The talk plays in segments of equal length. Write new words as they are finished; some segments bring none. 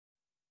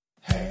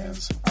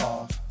Hands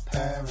off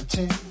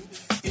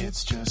parenting.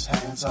 It's just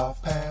hands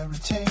off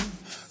parenting.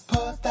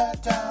 Put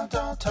that down,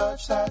 don't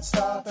touch that,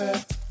 stop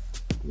it.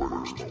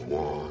 Where's the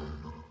line?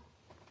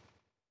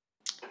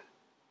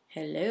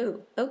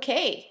 Hello.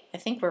 Okay, I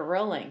think we're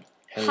rolling.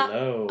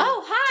 Hello.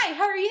 Hi,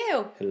 how are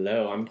you?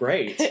 Hello, I'm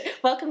great.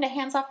 Welcome to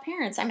Hands Off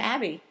Parents. I'm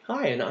Abby.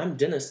 Hi, and I'm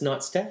Dennis,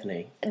 not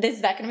Stephanie.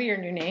 Is that going to be your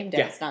new name?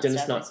 Dennis, yeah, not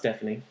Dennis, Stephanie. not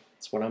Stephanie.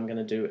 It's what I'm going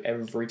to do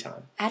every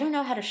time. I don't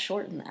know how to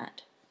shorten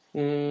that.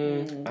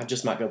 I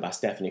just might go by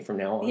Stephanie from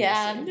now on.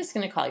 Yeah, I'm just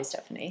going to call you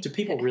Stephanie. Do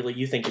people really,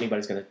 you think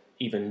anybody's going to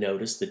even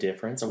notice the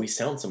difference? Or we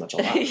sound so much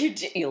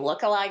alike? You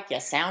look alike,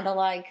 you sound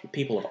alike.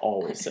 People have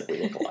always said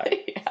we look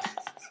alike.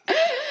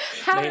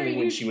 Yeah. Mainly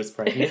when she was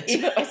pregnant.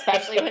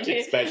 Especially when she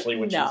was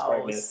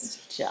pregnant.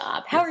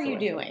 Stop. How are you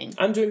doing?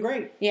 I'm doing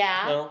great.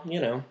 Yeah. Well, you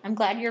know. I'm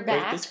glad you're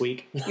back. Great this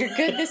week. You're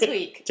good this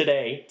week.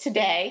 Today.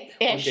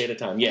 Today-ish. One day at a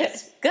time,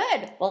 yes.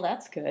 Good. Well,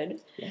 that's good.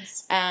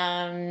 Yes.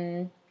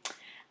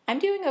 I'm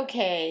doing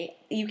okay.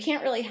 You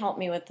can't really help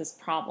me with this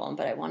problem,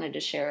 but I wanted to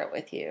share it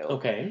with you.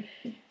 Okay.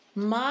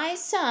 My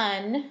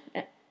son,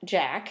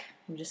 Jack,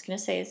 I'm just going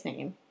to say his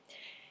name,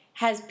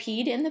 has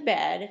peed in the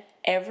bed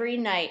every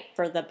night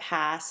for the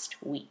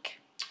past week.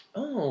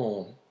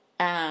 Oh.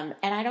 And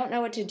I don't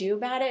know what to do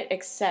about it,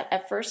 except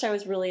at first I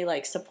was really,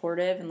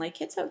 supportive and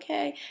it's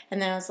okay.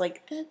 And then I was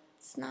like,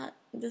 it's not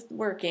this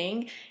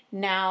working.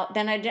 Now,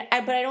 then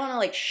but I don't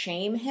want to,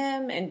 shame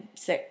him and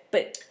say,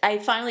 but I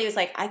finally was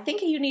like, I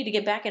think you need to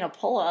get back in a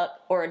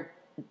pull-up or,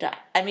 not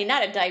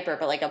a diaper,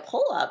 but a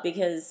pull-up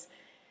because...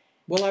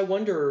 Well, I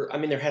wonder,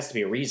 there has to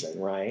be a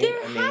reason, right?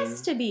 There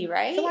has to be,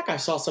 right? I feel like I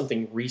saw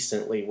something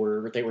recently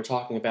where they were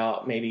talking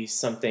about maybe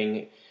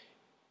something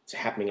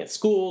happening at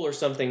school or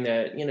something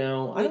that, I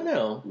don't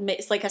know.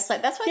 It's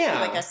that's why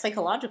it's a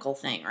psychological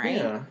thing, right?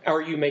 Yeah.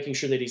 Are you making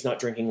sure that he's not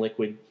drinking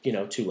liquid,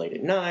 too late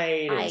at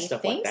night or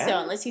stuff like that? I think so,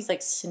 unless he's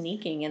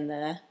sneaking in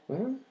the...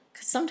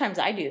 Because sometimes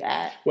I do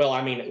that. Well,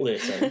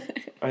 listen,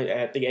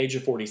 at the age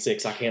of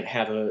 46, I can't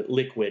have a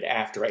liquid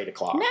after 8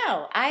 o'clock.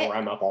 No, or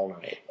I'm up all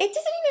night. It doesn't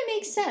even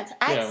make sense.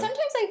 Sometimes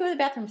I go to the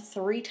bathroom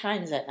 3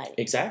 times at night.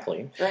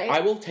 Exactly. Right?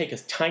 I will take a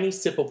tiny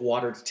sip of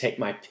water to take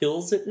my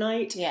pills at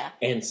night. Yeah.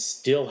 And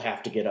still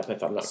have to get up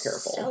if I'm not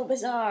careful. So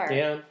bizarre.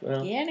 Yeah.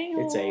 Well,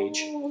 it's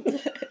age.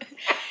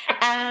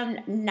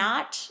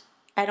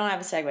 I don't have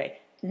a segue.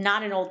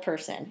 Not an old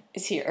person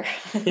is here.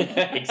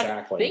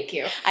 Exactly. Thank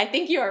you. I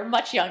think you are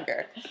much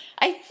younger.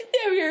 I think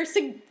that you're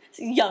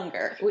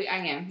younger. I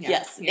am. Yeah.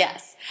 Yes,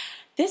 yes.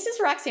 This is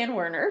Roxanne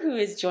Werner, who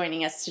is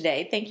joining us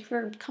today. Thank you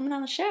for coming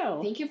on the show.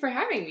 Thank you for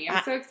having me.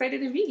 I'm so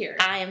excited to be here.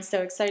 I am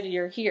so excited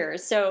you're here.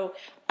 So,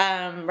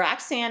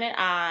 Roxanne and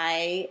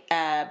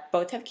I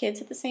both have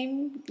kids at the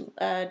same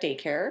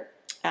daycare.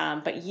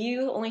 But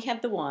you only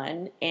have the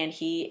one, and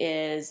he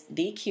is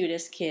the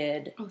cutest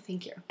kid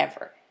thank you.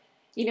 Ever.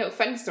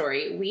 Fun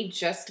story. We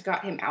just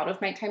got him out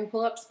of nighttime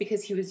pull-ups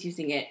because he was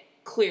using it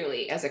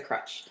clearly as a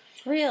crutch.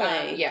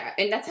 Really? Yeah.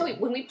 And that's how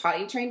when we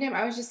potty trained him,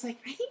 I was just like,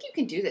 I think you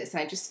can do this.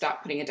 And I just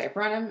stopped putting a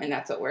diaper on him, and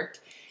that's what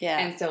worked. Yeah.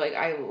 And so,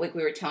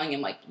 we were telling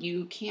him,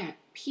 you can't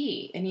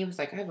pee. And he was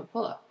like, I have a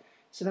pull-up.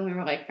 So then we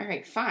were like, all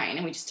right, fine.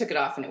 And we just took it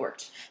off, and it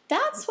worked.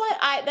 That's why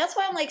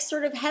I'm,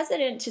 sort of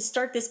hesitant to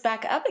start this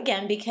back up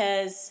again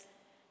because...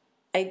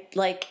 it's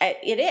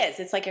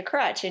like a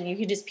crutch, and you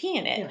can just pee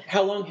in it. Yeah.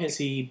 How long has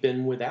he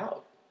been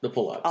without the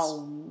pull-ups?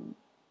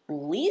 At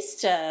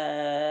least,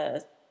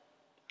 I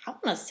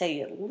want to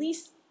say at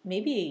least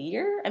maybe a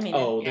year. Then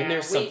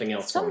there's something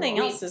else. Something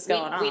else is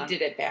going on. We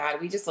did it bad.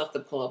 We just left the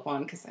pull-up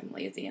on because I'm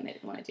lazy and I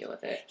didn't want to deal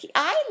with it.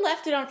 I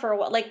left it on for a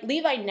while.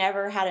 Levi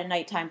never had a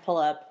nighttime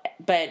pull-up,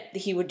 but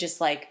he would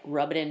just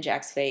rub it in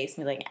Jack's face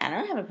and be like, I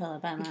don't have a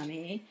pull-up on,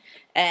 Mommy.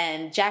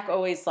 And Jack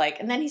always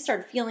and then he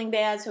started feeling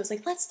bad, so I was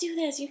like, let's do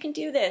this, you can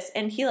do this.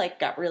 And he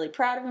got really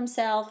proud of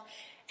himself.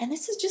 And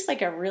this is just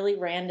a really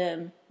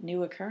random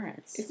new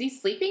occurrence. Is he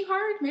sleeping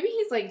hard? Maybe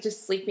he's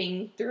just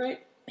sleeping through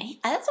it.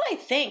 That's what I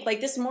think.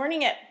 This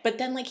morning but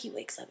then he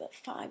wakes up at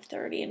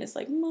 5:30 and is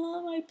like,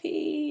 Mom, I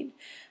peed.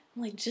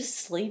 I'm just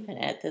sleep in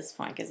it at this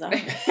point because I'm...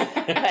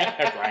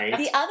 Right.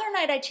 The other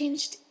night I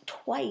changed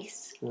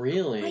twice.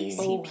 Really? Twice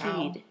he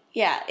peed. Wow.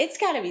 Yeah, it's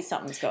got to be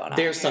something's going on.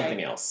 There's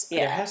something else.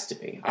 Yeah. There has to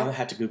be. I'll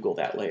have to Google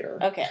that later.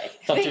 Okay.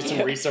 I'll do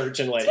some research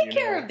and let you know. Take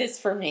care of this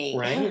for me.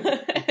 Right?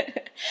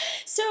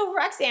 So,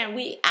 Roxanne,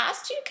 we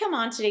asked you to come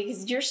on today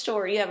because your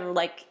story, you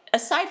have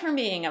aside from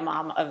being a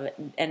mom of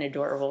an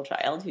adorable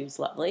child who's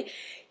lovely,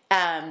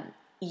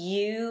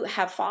 you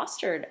have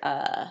fostered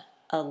a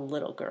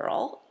little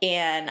girl,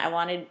 and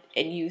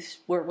you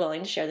were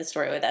willing to share the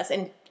story with us,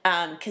 and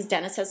because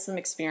Dennis has some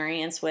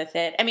experience with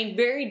it.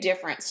 Very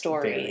different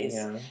stories.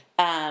 Very,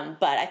 yeah.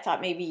 But I thought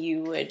maybe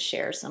you would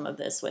share some of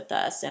this with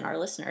us and our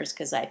listeners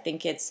because I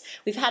think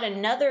we've had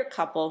another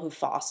couple who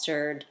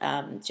fostered,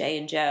 Jay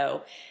and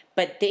Joe,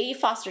 but they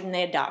fostered and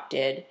they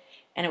adopted,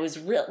 and it was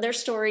their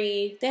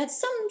story. They had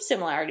some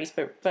similarities,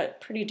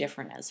 but pretty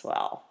different as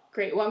well.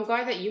 Great. Well, I'm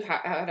glad that you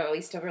had at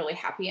least a really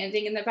happy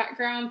ending in the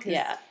background. Cause,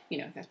 Yeah.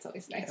 that's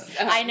always nice.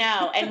 I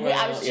know. And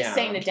I was just yeah.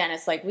 saying to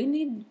Dennis, like, we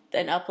need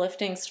an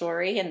uplifting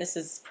story, and this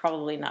is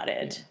probably not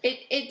it.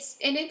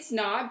 It's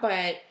not,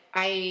 but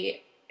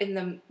in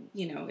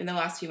the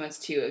last few months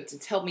too,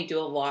 it's helped me do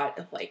a lot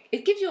of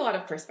it gives you a lot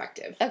of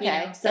perspective.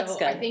 Okay, So that's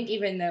good. I think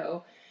even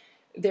though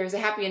there's a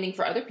happy ending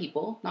for other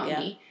people, not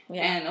me,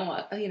 Yeah. and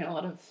a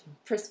lot of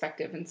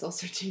perspective and soul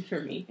searching for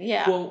me.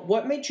 Yeah. Well,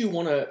 what made you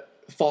want to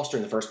foster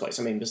in the first place?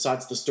 I mean,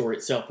 besides the story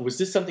itself, was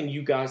this something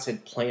you guys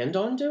had planned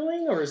on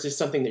doing, or is this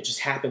something that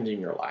just happened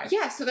in your life?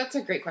 Yeah, so that's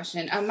a great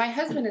question. My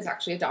husband is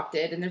actually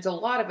adopted, and there's a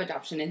lot of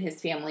adoption in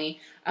his family.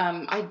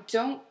 I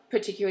don't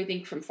particularly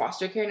think from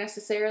foster care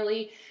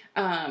necessarily,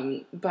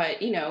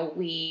 but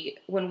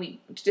when we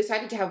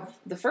decided to have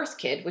the first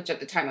kid, which at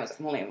the time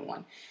I'm only having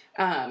one,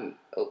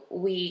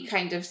 we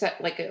kind of said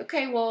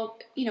okay, well,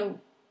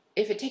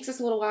 if it takes us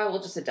a little while,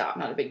 we'll just adopt,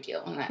 not a big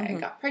deal. And I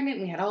got pregnant,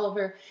 and we had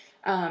Oliver.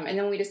 And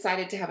then we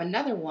decided to have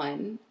another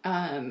one.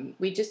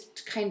 We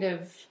just kind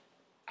of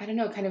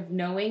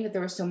knowing that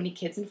there were so many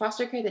kids in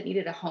foster care that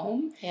needed a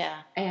home. Yeah.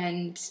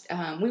 And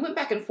we went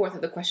back and forth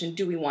with the question,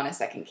 do we want a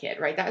second kid,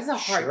 right? That is a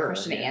hard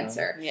question to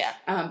answer. Yeah.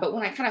 But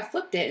when I kind of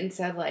flipped it and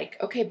said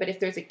okay, but if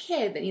there's a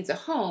kid that needs a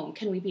home,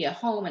 can we be a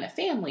home and a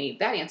family?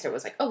 That answer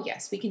was oh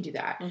yes, we can do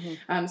that.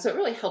 Mm-hmm. So it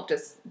really helped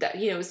us that,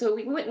 so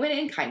we went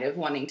in kind of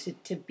wanting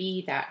to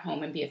be that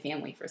home and be a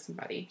family for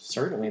somebody.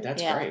 Certainly,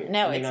 that's Yeah. great.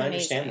 No, I mean, it's I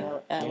amazing.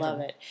 understand that. I love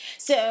it.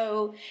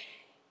 So,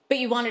 but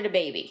you wanted a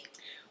baby.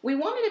 We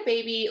wanted a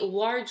baby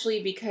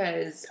largely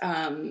because,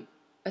 like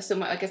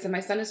I said, my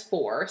son is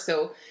 4.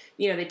 So,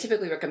 they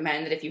typically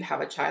recommend that if you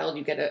have a child,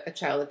 you get a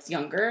child that's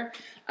younger.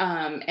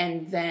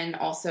 And then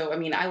also, I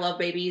mean, I love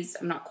babies.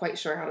 I'm not quite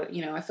sure how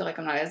to, I feel like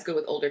I'm not as good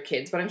with older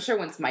kids, but I'm sure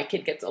once my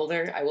kid gets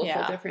older, I will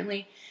feel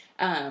differently.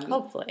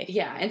 Hopefully.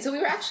 Yeah. And so we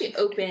were actually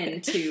open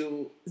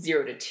to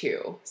 0 to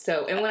 2.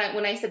 So, and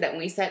when I said that,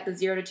 when we set the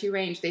 0 to 2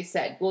 range, they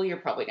said, well, you're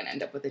probably going to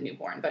end up with a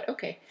newborn, but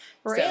okay.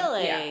 Really? So,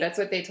 yeah, that's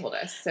what they told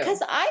us. So.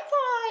 Because I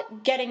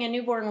thought getting a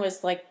newborn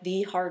was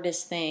the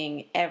hardest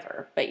thing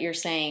ever, but you're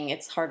saying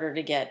it's harder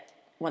to get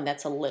one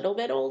that's a little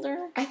bit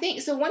older? I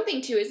think, so one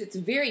thing too is it's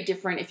very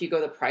different if you go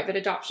the private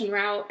adoption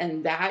route,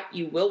 and that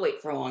you will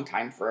wait for a long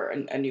time for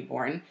a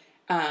newborn.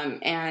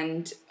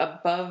 And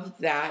above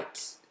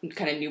that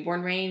kind of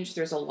newborn range,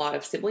 there's a lot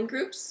of sibling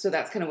groups. So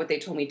that's kind of what they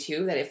told me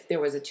too, that if there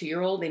was a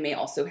 2-year-old, they may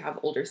also have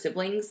older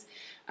siblings.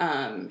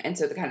 And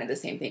so kind of the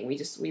same thing.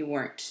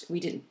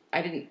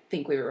 I didn't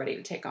think we were ready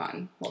to take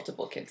on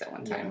multiple kids at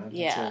one time.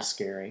 Yeah, that's a little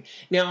scary.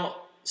 Now,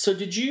 so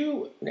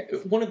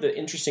one of the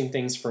interesting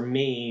things for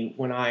me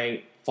when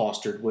I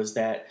fostered was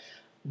that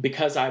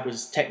because I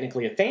was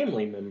technically a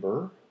family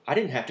member, I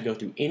didn't have to go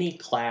through any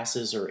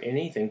classes or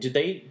anything. Did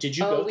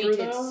you go through those?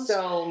 We did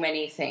so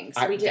many things.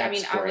 We did. I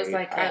was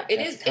like, that's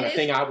the kind of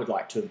thing I would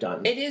like to have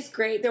done. It is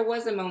great. There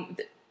was a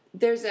moment.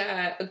 There's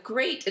a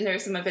great, and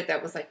there's some of it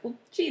that was well,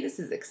 gee, this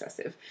is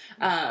excessive.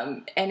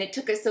 And it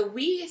took us, so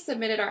we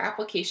submitted our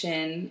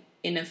application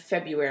in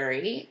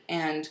February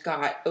and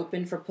got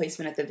open for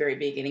placement at the very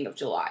beginning of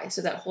July.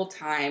 So that whole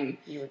time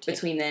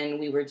between then,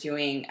 we were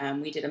doing,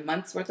 we did a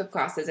month's worth of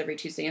classes every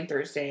Tuesday and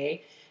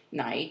Thursday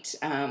night.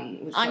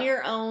 On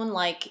your own,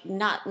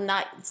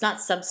 it's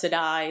not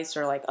subsidized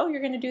or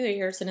you're going to do it.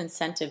 Here's an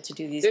incentive to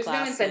do these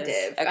classes. There's no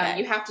incentive. Okay.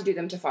 You have to do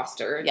them to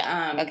foster.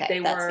 Yeah. Okay.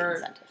 That's the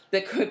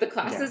incentive. The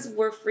classes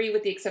were free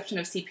with the exception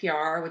of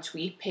CPR, which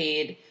we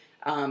paid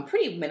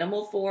pretty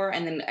minimal for,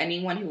 and then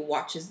anyone who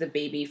watches the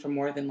baby for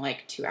more than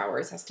 2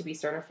 hours has to be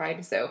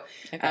certified. So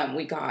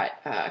we got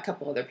a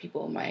couple other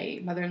people. My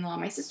mother-in-law,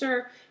 my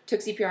sister took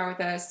CPR with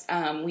us.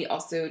 We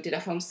also did a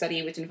home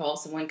study, which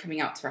involves someone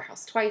coming out to our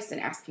house twice and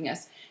asking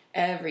us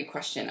every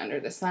question under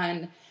the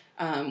sun.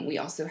 We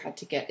also had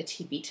to get a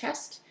TB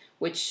test,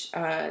 which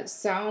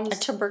sounds... A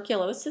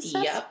tuberculosis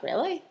test? Yep.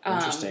 Really?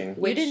 Interesting.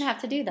 You didn't have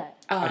to do that.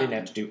 I didn't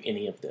have to do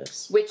any of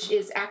this. Which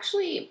is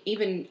actually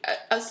even...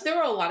 so there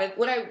were a lot of...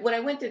 When I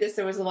went through this,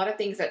 there was a lot of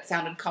things that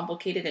sounded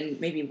complicated and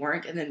maybe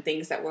weren't, and then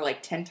things that were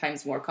 10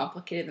 times more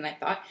complicated than I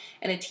thought.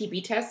 And a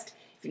TB test,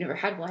 if you've never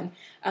had one,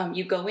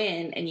 you go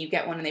in and you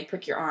get one and they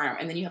prick your arm,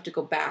 and then you have to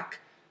go back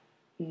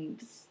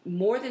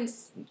more than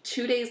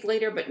 2 days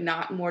later, but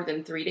not more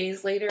than 3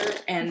 days later.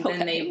 And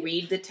then they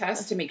read the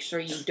test to make sure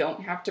you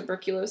don't have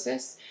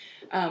tuberculosis.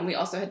 We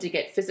also had to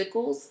get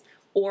physicals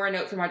or a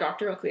note from our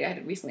doctor. Luckily, I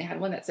had recently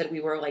had one that said we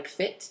were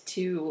fit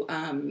to,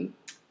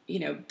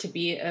 to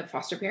be a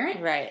foster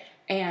parent. Right.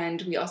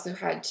 And we also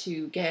had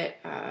to get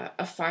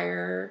a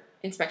fire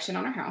inspection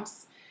on our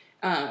house.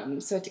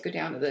 So I had to go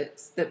down to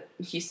the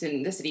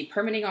Houston, the city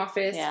permitting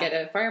office, get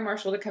a fire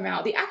marshal to come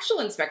out. The actual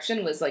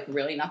inspection was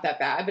really not that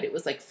bad, but it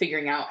was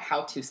figuring out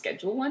how to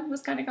schedule one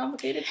was kind of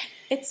complicated.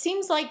 It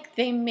seems like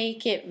they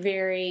make it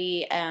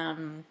very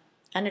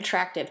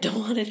unattractive to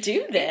want to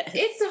do this.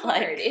 It's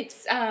hard.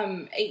 It's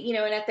and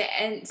at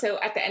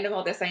the end of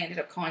all this, I ended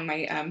up calling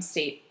my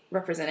state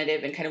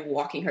representative and kind of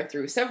walking her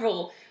through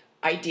several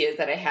ideas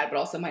that I had, but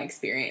also my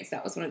experience.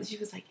 That was one of the, she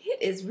was like,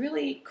 it is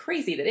really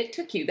crazy that it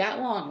took you that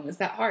long and was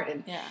that hard.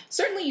 And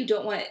certainly you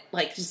don't want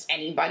like just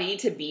anybody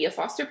to be a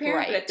foster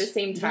parent, but at the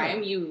same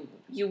time, you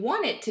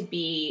want it to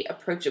be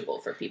approachable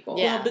for people.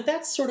 Yeah. Well, but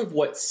that's sort of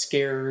what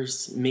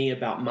scares me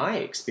about my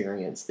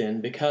experience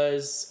then,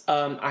 because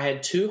I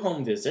had 2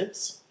 home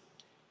visits,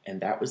 and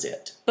that was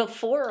it.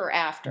 Before or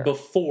after?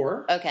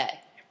 Before. Okay.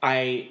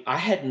 I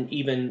hadn't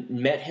even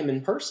met him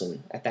in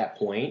person at that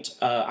point.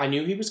 I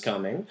knew he was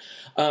coming,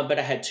 but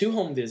I had 2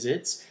 home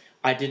visits.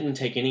 I didn't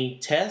take any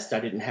test.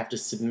 I didn't have to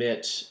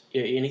submit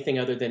anything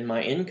other than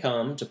my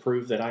income to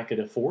prove that I could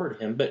afford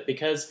him. But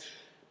because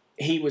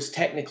he was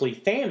technically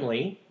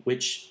family,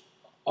 which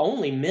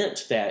only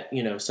meant that,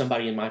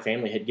 somebody in my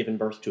family had given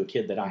birth to a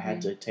kid that I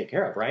had to take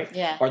care of, right?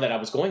 Yeah. Or that I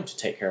was going to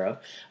take care of.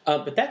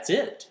 But that's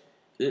it.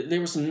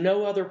 There was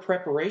no other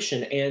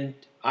preparation, and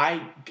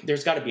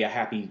there's got to be a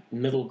happy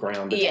middle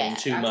ground between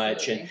too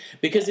much, and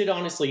because it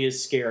honestly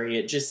is scary.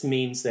 It just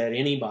means that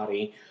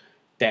anybody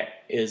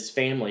that is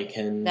family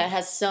that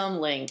has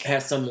some link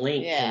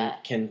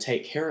can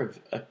take care of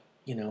a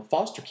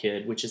foster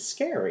kid, which is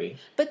scary.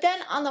 But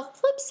then on the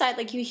flip side,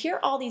 like you hear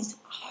all these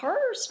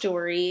horror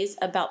stories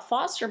about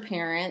foster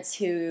parents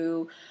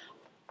who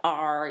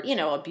are,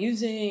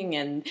 abusing,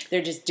 and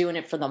they're just doing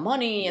it for the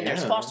money, and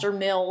there's foster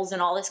mills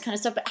and all this kind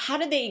of stuff. But how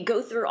do they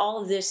go through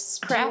all of this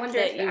crap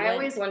I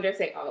always wonder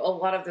if a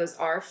lot of those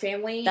are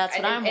family. That's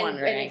what I'm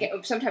wondering. And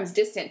again, sometimes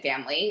distant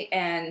family,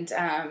 and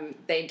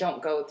they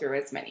don't go through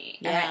as many.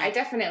 Yeah. And I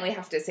definitely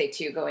have to say,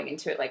 too, going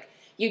into it, like,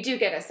 you do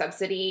get a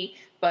subsidy,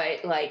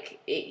 but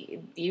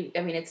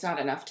it's not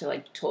enough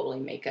to totally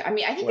make it. I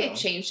mean, I think they've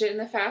changed it in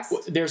the past.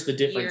 Well, there's the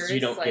difference.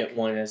 You don't get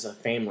one as a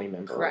family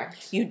member.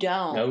 Correct. You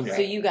don't. No. So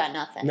you got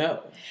nothing.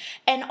 No.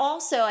 And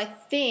also, I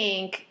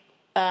think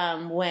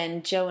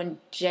when Joe and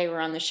Jay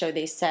were on the show,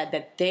 they said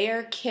that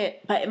their kid,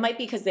 but it might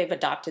be because they've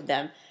adopted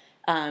them.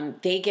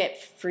 They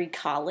get free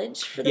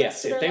college for the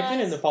rest of their they've lives? been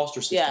in the foster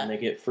system. They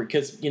get free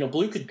because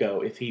Blue could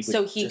go if he would.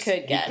 So he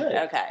could get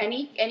okay.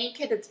 Any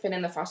kid that's been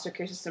in the foster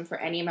care system for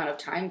any amount of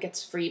time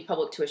gets free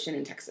public tuition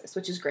in Texas,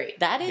 which is great.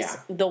 That is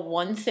the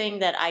one thing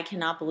that I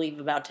cannot believe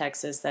about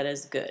Texas that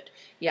is good.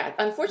 Yeah,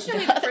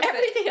 unfortunately,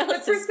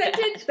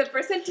 the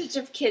percentage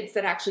of kids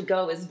that actually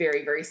go is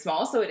very, very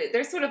small. So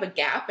there's sort of a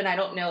gap, and I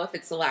don't know if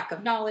it's a lack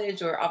of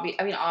knowledge or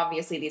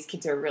obviously these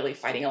kids are really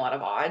fighting a lot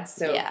of odds.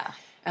 So yeah.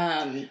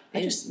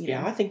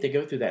 I think they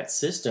go through that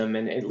system,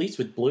 and at least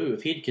with Blue,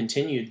 if he'd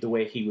continued the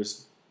way he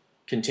was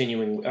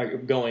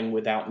going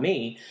without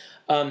me,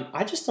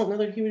 I just don't know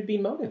that he would be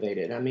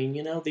motivated. I mean,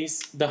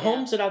 the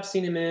homes that I've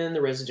seen him in,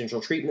 the residential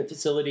treatment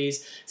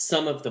facilities,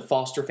 some of the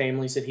foster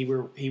families that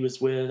he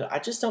was with, I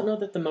just don't know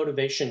that the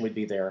motivation would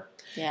be there.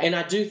 Yeah. And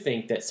I do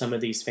think that some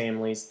of these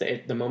families,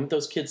 the moment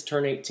those kids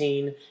turn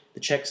 18, the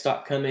checks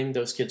stop coming,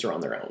 those kids are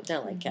on their own. They're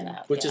like, get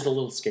out. Which is a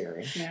little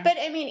scary. Yeah. But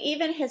I mean,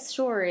 even his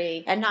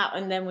story, I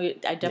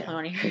definitely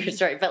want to hear your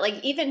story, but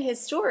even his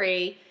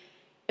story,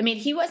 I mean,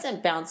 he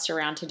wasn't bounced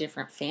around to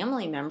different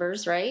family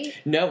members, right?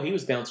 No, he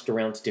was bounced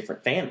around to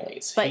different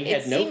families. But he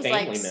had no family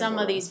member. Some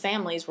of these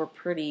families were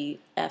pretty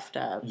effed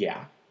up.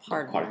 Yeah.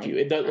 Quite a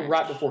few.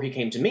 Right before he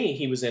came to me,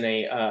 he was in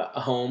a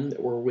home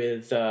that were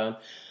with...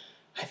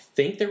 I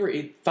think there were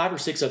 5 or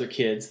 6 other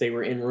kids. They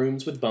were in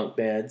rooms with bunk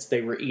beds.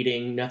 They were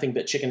eating nothing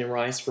but chicken and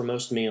rice for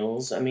most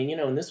meals. I mean,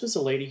 and this was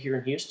a lady here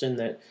in Houston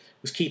that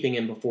was keeping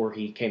him before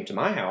he came to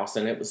my house,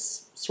 and it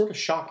was sort of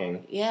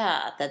shocking.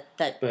 Yeah, that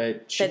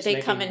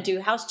they come and do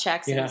house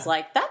checks, and it's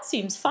like, that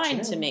seems fine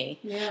to me.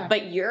 Yeah.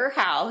 But your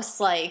house,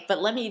 but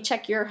let me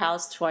check your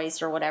house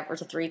twice or whatever,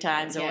 3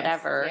 times or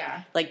whatever.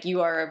 Yeah.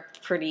 You are a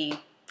pretty...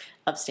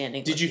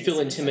 upstanding. Did you feel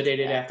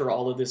intimidated after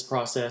all of this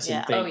process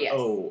and think,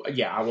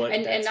 I want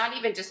and not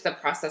even just the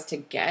process to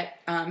get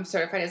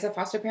certified as a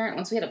foster parent.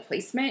 Once we had a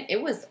placement, it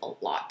was a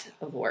lot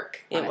of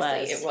work.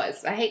 Honestly, it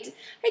was. I hate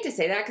to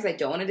say that because I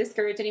don't want to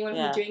discourage anyone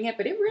from doing it,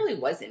 but it really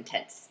was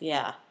intense.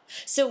 Yeah.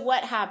 So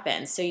what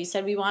happened? So you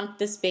said we want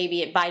this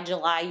baby by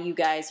July. You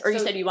guys, or you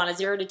said you want a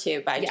 0 to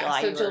 2 by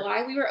July. So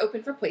July we were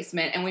open for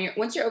placement, and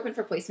once you're open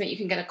for placement, you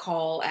can get a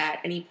call at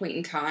any point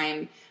in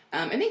time.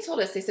 And they told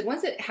us, they said,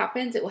 once it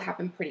happens, it will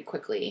happen pretty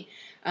quickly.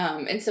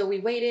 And so we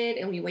waited,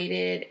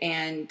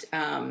 and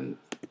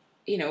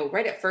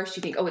right at first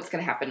you think, it's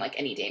going to happen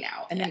any day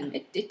now. And then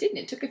it didn't.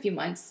 It took a few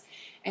months.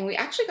 And we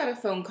actually got a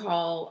phone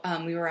call.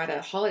 We were at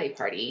a holiday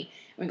party,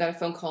 and we got a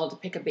phone call to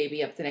pick a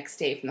baby up the next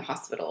day from the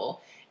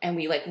hospital. And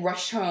we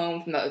rushed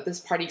home from this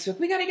party because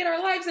we got to get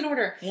our lives in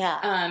order.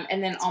 Yeah.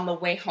 And then on the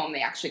way home,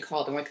 they actually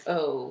called and were like,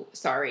 oh,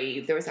 sorry,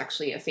 there was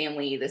actually a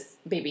family. This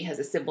baby has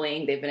a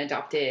sibling. They've been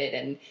adopted.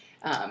 And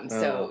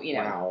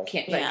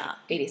can't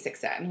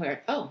 86 that. And we were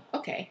like, oh,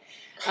 okay.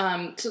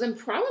 So then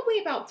probably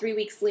about 3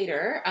 weeks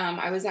later,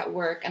 I was at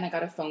work and I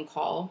got a phone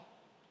call,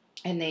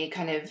 and they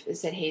kind of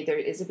said, hey, there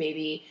is a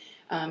baby.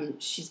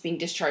 she's being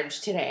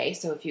discharged today.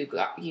 So if you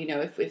got,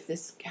 if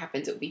this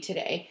happens, it would be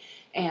today.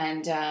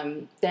 And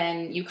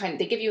then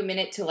they give you a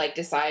minute to like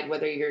decide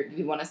whether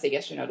you want to say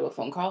yes or no to a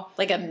phone call.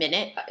 Like a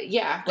minute?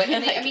 Yeah. But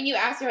you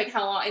ask her like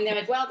how long, and they're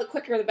like, well, the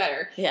quicker the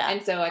better. Yeah.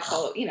 And so I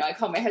called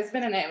my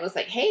husband, and I was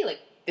like, hey, like,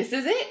 this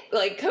is it,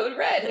 like code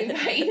red.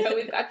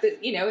 We've got the,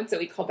 and so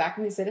we called back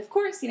and we said, of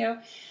course,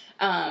 and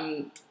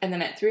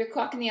then at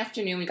 3:00 in the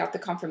afternoon, we got the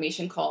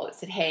confirmation call that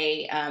said,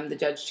 hey, the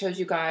judge chose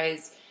you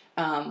guys.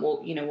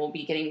 We'll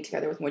be getting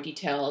together with more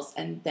details.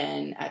 And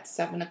then at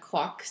 7:00,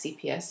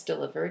 CPS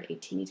delivered a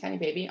teeny tiny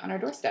baby on our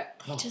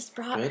doorstep. They just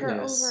brought her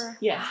over.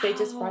 Yes, wow. They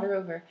just brought her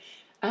over.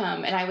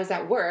 And I was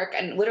at work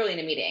and literally in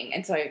a meeting.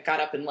 And so I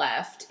got up and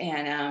left.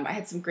 And I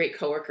had some great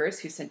coworkers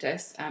who sent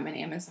us an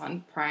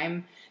Amazon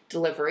Prime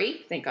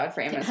delivery. Thank God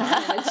for Amazon.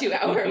 And the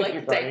 2-hour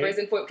Right. diapers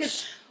and food.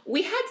 Because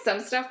we had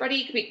some stuff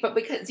ready, but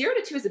because 0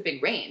 to 2 is a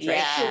big range, right?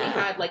 Yeah. So we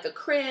had like a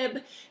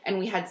crib and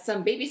we had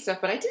some baby stuff,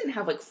 but I didn't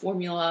have like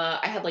formula.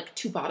 I had like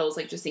 2 bottles,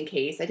 like just in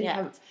case. I didn't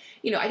have,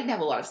 I didn't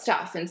have a lot of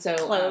stuff. And so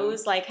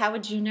clothes, like how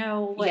would you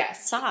know what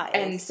size?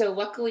 And so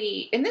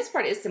luckily, and this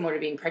part is similar to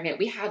being pregnant,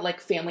 we had like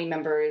family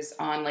members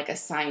on like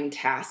assigned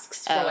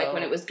tasks for like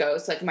when it was go.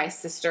 So like my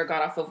sister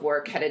got off of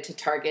work, headed to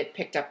Target,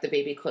 picked up the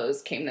baby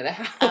clothes, came to the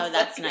house. Oh,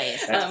 that's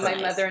nice. My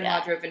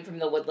mother-in-law drove in from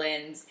the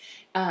Woodlands.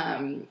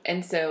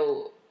 And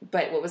so,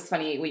 but what was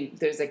funny,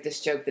 there's like this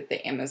joke that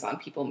the Amazon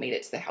people made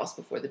it to the house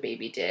before the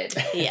baby did.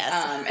 Yes.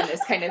 And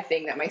this kind of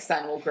thing that my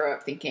son will grow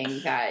up thinking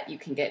that you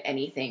can get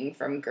anything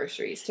from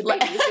groceries to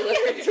babies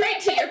delivered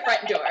right to your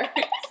front door.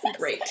 It's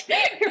great.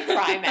 Your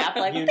Prime app,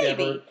 like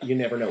baby. You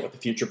never know what the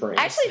future brings.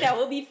 Actually, that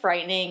will be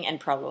frightening and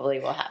probably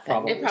will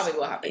happen. It probably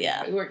will happen.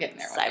 Yeah. We're getting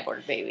there.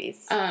 Cyborg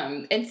babies.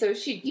 And so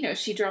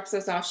she drops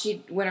us off.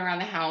 She went around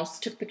the house,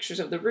 took pictures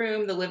of the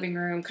room, the living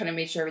room, kind of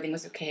made sure everything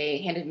was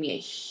okay, handed me a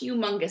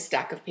humongous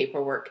stack of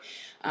paperwork,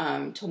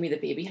 told me the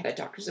baby had a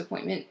doctor's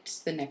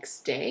appointment the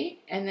next day,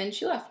 and then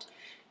she left.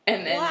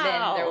 And then,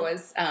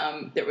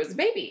 there was a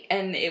baby,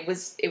 and it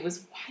was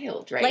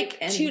wild, right? Like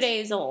and, 2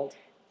 days old.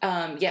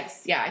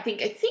 Yes, yeah. I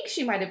think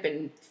she might have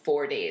been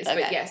 4 days,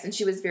 Okay. but yes, and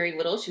she was very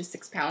little. She was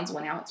 6 pounds,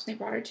 1 ounce when they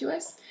brought her to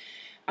us.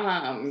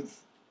 So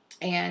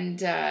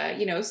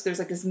there's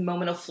like this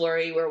moment of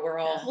flurry where we're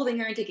all holding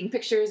her and taking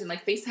pictures and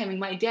like FaceTiming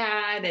my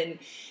dad,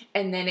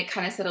 and then it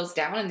kind of settles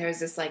down, and there's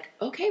this like,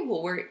 okay,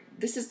 well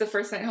this is the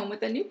first night home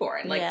with a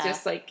newborn, like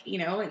just like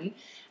and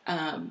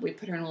we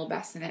put her in a little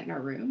bassinet in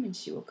our room, and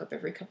she woke up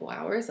every couple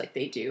hours like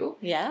they do.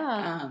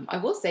 Yeah. I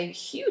will say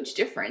huge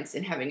difference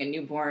in having a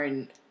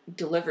newborn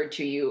delivered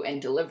to you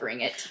and delivering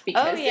it.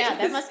 Because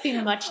that must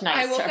be much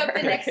nicer. I woke up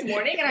the next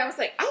morning and I was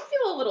like, I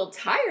feel a little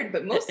tired,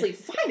 but mostly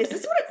fine. Is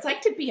this what it's like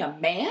to be a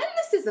man?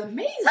 This is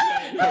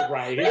amazing.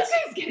 Right. You guys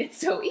get it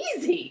so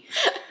easy.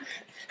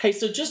 Hey,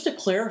 so just to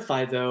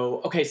clarify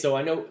though, okay, so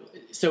I know,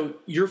 so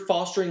you're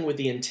fostering with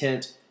the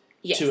intent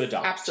to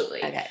adopt.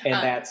 Absolutely. Okay. And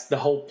that's the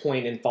whole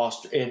point in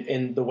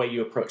in the way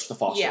you approach the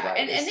foster. Yeah, right?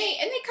 and they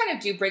kind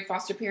of do break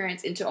foster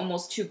parents into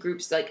almost 2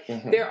 groups. Like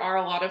Mm-hmm. there are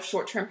a lot of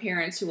short-term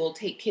parents who will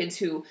take kids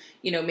who,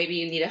 maybe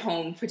you need a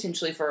home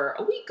potentially for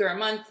a week or a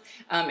month,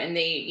 and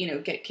they,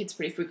 get kids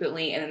pretty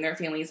frequently, and then there are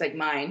families like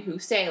mine who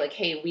say like,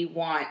 hey, we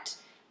want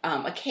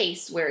a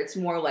case where it's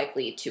more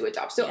likely to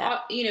adopt. So,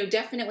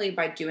 definitely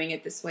by doing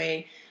it this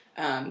way,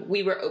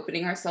 we were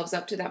opening ourselves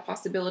up to that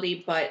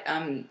possibility, but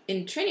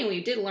in training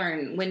we did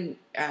learn when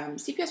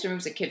CPS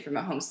removes a kid from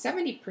a home,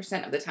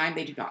 70% of the time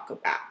they do not go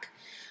back.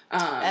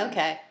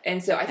 Okay.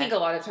 And so I think a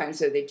lot of times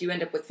they do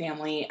end up with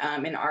family.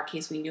 In our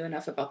case, we knew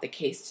enough about the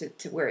case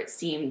to where it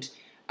seemed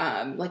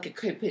like it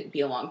could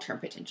be a long-term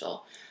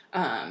potential.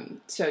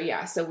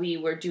 So we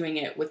were doing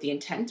it with the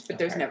intent, but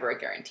there's never a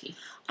guarantee.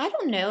 I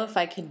don't know if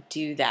I could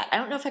do that. I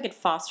don't know if I could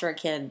foster a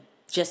kid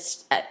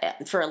just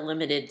for a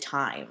limited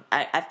time.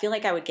 I feel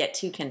like I would get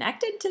too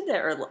connected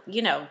to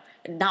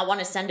not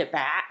want to send it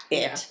back.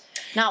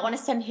 Not want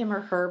to send him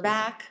or her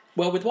back.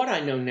 Well, with what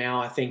I know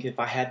now, I think if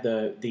I had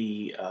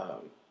the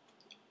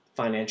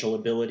financial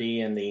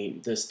ability and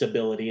the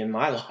stability in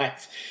my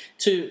life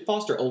to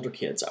foster older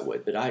kids, I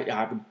would. But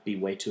I would be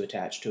way too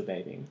attached to a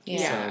baby.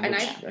 Yeah,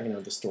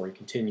 and the story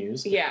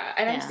continues. Yeah,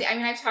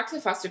 and I've talked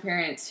to foster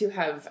parents who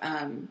have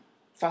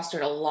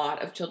fostered a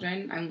lot of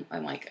children.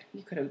 I'm like,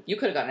 you could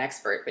have got an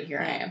expert, but here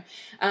I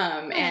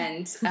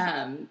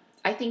am.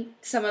 I think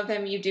some of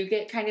them you do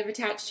get kind of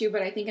attached to,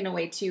 but I think in a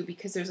way too,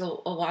 because there's a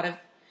lot of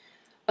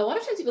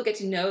times people get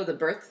to know the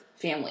birth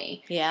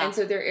family. Yeah. And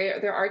so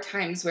there are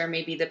times where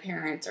maybe the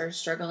parents are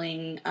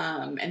struggling,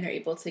 and they're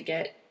able to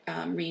get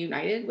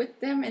reunited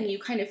with them, and you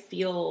kind of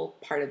feel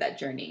part of that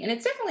journey. And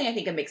it's definitely, I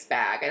think, a mixed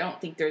bag. I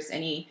don't think there's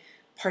any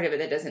part of it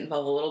that doesn't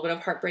involve a little bit of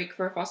heartbreak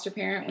for a foster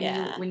parent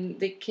when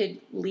the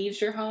kid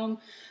leaves your home.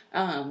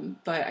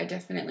 But I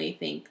definitely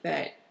think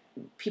that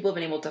people have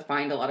been able to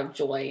find a lot of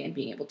joy in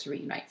being able to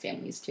reunite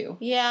families too.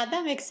 Yeah,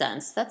 that makes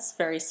sense. That's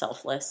very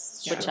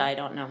selfless, which I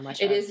don't know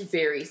much of. It is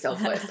very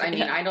selfless. I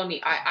mean,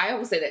 I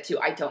always say that too.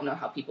 I don't know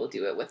how people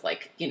do it with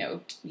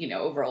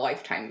over a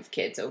lifetime of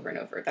kids over and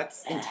over.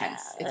 That's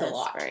intense. It's a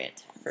lot. Very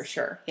intense. For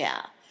sure.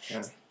 Yeah.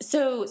 Yeah.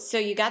 So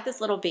you got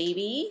this little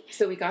baby.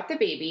 So we got the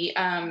baby.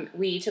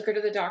 We took her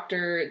to the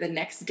doctor the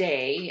next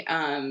day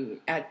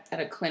at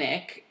a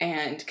clinic,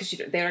 and because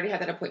they already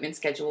had that appointment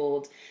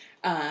scheduled.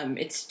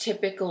 It's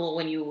typical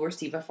when you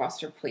receive a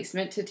foster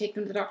placement to take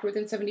them to the doctor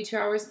within 72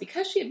 hours.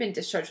 Because she had been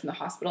discharged from the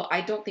hospital,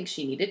 I don't think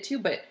she needed to,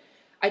 but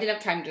I didn't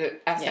have time to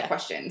ask that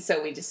question.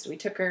 So we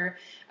took her,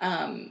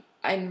 and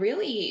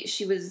really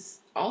she was,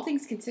 all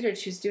things considered,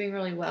 she was doing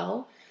really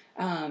well.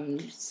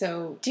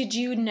 So did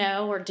you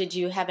know, or did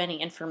you have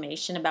any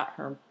information about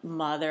her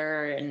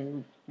mother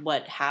and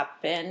what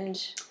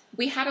happened?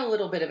 We had a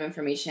little bit of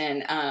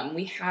information.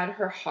 We had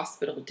her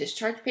hospital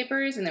discharge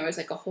papers, and there was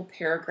like a whole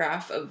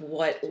paragraph of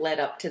what led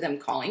up to them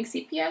calling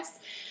CPS.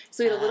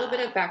 So we had a little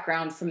bit of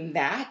background from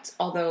that,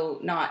 although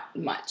not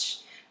much.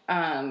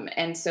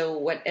 And so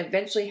what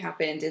eventually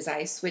happened is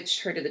I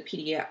switched her to the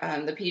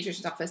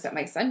pediatrician's office that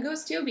my son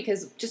goes to,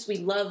 because just we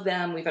love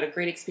them. We've had a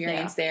great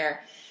experience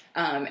there.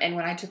 And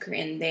when I took her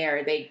in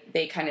there,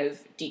 they kind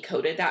of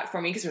decoded that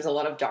for me, because there was a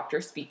lot of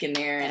doctor speak in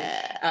there,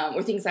 and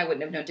or things I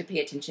wouldn't have known to pay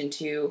attention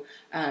to.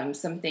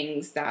 Some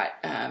things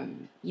that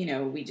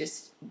we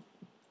just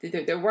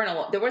there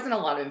wasn't a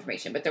lot of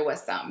information, but there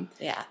was some.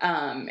 Yeah.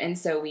 And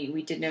so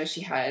we did know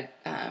she had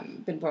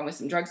been born with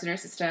some drugs in her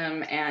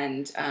system,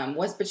 and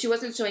but she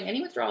wasn't showing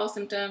any withdrawal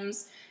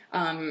symptoms.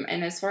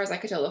 And as far as I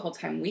could tell the whole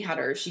time we had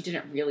her, she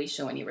didn't really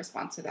show any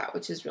response to that,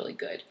 which is really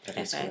good. That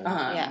is good.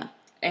 Yeah.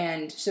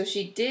 And so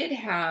she did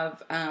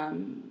have,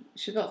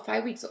 she was about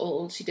 5 weeks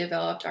old. She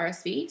developed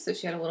RSV, so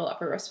she had a little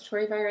upper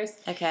respiratory virus.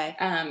 Okay.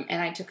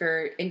 And I took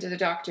her into the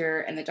doctor,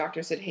 and the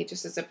doctor said, hey,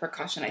 just as a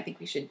precaution, I think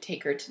we should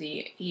take her to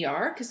the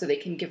ER, so they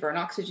can give her an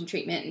oxygen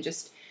treatment and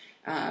just,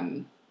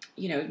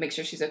 make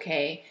sure she's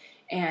okay.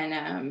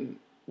 And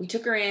we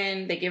took her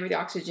in, they gave her the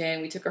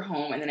oxygen, we took her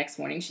home, and the next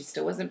morning she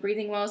still wasn't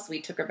breathing well, so we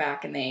took her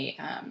back, and they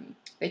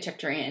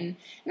checked her in. And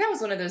that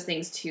was one of those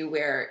things, too,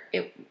 where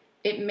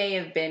it may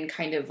have been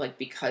kind of like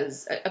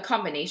because a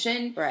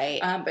combination,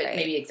 right? But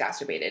maybe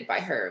exacerbated by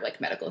her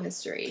like medical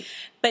history.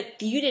 But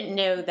you didn't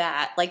know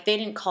that, like they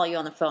didn't call you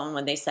on the phone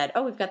when they said,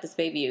 "Oh, we've got this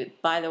baby.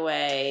 By the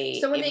way,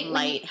 so when when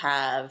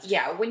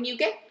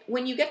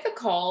you get the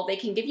call, they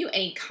can give you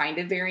any kind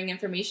of varying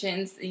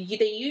information.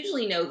 They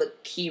usually know the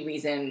key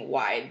reason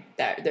why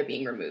that they're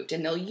being removed,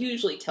 and they'll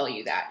usually tell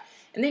you that.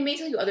 And they may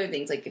tell you other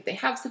things, like if they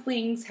have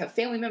siblings, have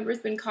family members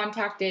been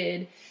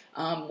contacted,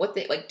 what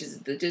they like, does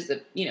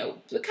the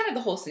kind of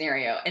the whole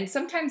scenario. And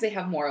sometimes they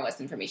have more or less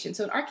information.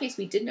 So in our case,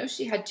 we did know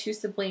she had 2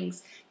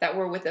 siblings that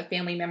were with a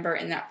family member,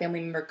 and that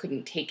family member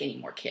couldn't take any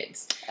more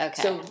kids. Okay.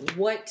 So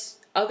what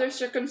other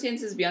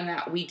circumstances beyond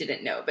that, we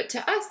didn't know. But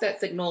to us, that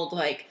signaled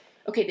like,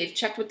 okay, they've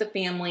checked with the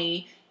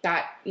family.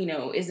 That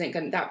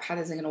that path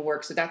isn't gonna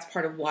work. So that's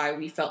part of why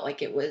we felt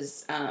like it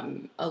was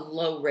a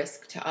low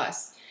risk to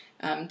us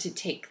to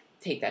take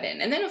that in.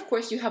 And then of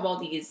course you have all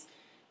these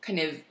kind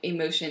of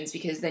emotions,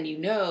 because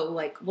then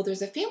like, well,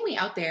 there's a family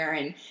out there,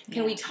 and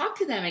can we talk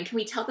to them, and can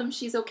we tell them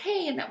she's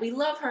okay and that we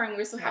love her and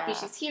we're so happy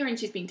she's here and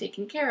she's being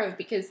taken care of,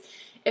 because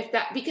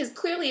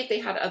clearly if they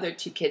had other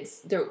 2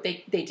 kids,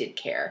 they did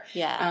care.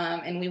 Yeah.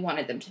 And we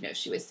wanted them to know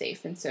she was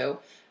safe. And so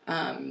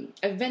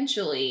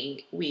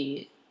eventually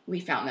we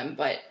found them,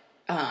 but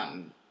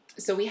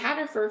so we had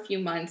her for a few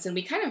months, and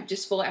we kind of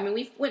just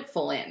we went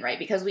full in, right?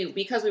 Because we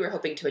were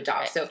hoping to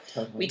adopt. So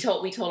we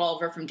told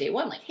Oliver from day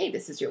one, like, hey,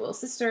 this is your little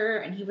sister.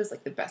 And he was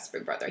like the best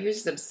big brother. He was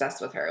just obsessed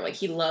with her. Like,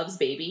 he loves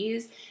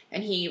babies,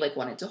 and he like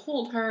wanted to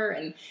hold her.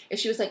 And if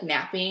she was like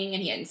napping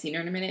and he hadn't seen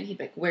her in a minute, he'd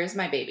be like, where's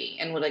my baby?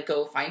 And would like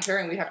go find her,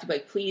 and we'd have to be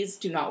like, please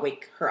do not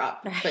wake her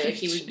up. But like,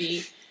 he would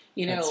be,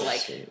 so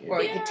like, sweet, yeah.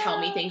 Or he could tell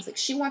me things like,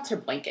 she wants her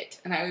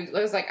blanket. And I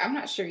was like, I'm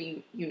not sure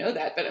you know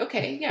that, but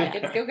okay, yeah,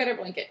 go get her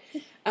blanket.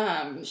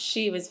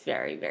 She was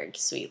very, very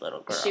sweet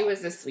little girl. She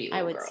was a sweet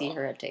little girl. I would see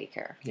her at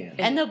daycare. Yeah.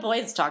 And the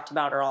boys talked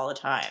about her all the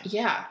time.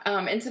 Yeah.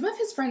 And some of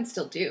his friends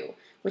still do,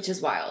 which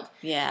is wild.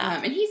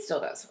 Yeah. And he still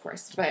does, of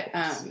course. But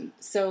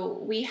so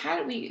we'd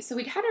had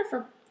her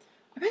for,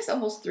 I guess,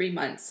 almost 3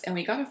 months, and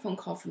we got a phone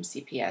call from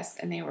CPS,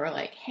 and they were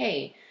like,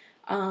 hey,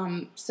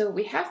 so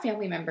we have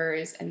family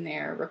members, and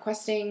they're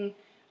requesting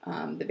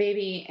the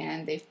baby,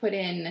 and they've put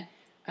in,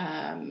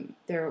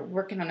 they're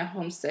working on a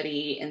home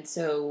study, and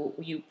so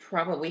you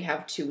probably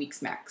have 2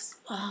 weeks max.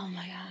 Oh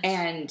my gosh.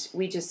 And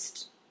we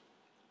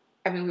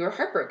were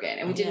heartbroken,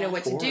 and we didn't know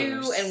what to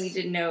do, and we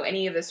didn't know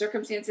any of the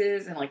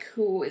circumstances, and like,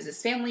 who is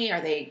this family?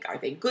 Are they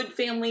good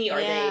family? Are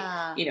they,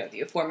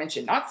 the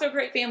aforementioned not so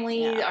great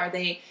family? Yeah. Are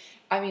they,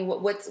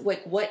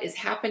 what is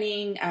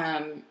happening?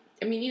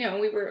 We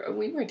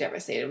were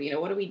devastated.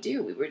 What do we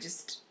do? We were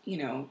just,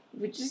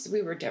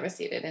 we were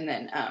devastated. And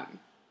then,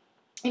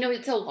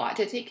 it's a lot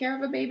to take care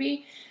of a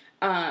baby.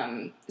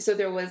 So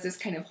there was this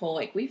kind of whole,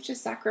 like, we've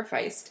just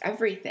sacrificed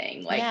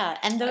everything. Like, yeah,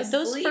 and those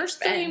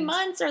first 3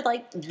 months are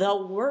like the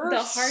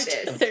worst. The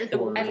hardest. They're the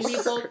worst. And we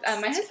both,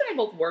 my husband and I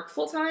both work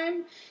full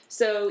time.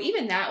 So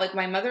even that, like,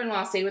 my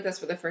mother-in-law stayed with us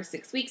for the first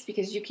 6 weeks,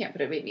 because you can't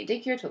put a baby in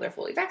daycare until they're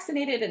fully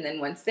vaccinated. And then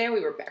once there, we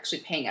were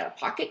actually paying out of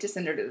pocket to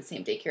send her to the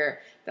same daycare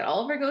that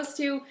Oliver goes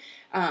to.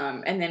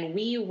 And then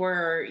we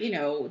were,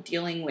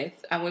 dealing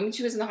with, when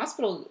she was in the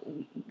hospital,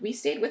 we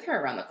stayed with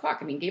her around the clock.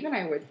 I mean, Gabe and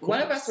I were,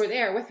 one of us were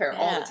there with her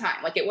all the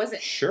time. Like, it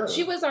wasn't,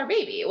 she was our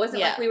baby. It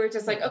wasn't like we were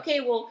just like, okay,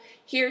 well,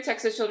 here,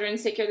 Texas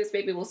Children's, take care of this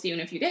baby. We'll see you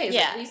in a few days.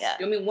 Yeah. At least,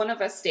 I mean, one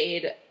of us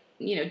stayed,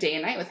 day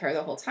and night with her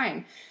the whole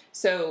time.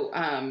 So,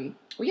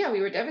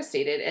 we were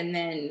devastated. And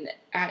then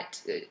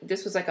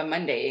this was like a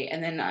Monday,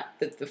 and then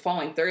the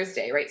following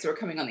Thursday, right? So we're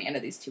coming on the end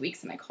of these 2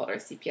 weeks, and I called our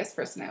CPS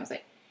person. I was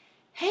like,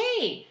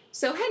 hey,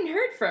 so hadn't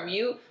heard from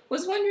you,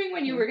 was wondering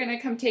when you were going to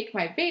come take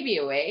my baby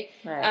away.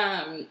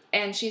 Right.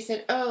 And she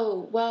said,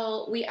 oh,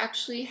 well, we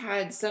actually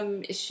had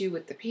some issue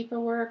with the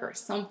paperwork or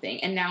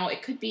something, and now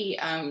it could be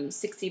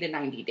 60 to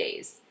 90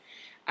 days.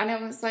 And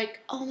I was like,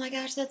 oh my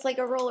gosh, that's like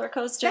a roller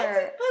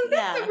coaster.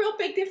 That's a real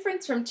big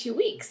difference from 2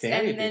 weeks.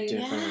 Very big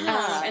difference.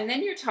 And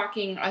then you're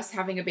talking us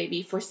having a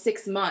baby for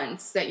 6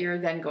 months that you're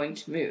then going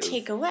to move.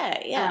 Take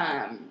away,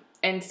 yeah.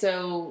 And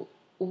so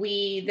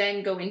we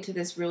then go into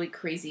this really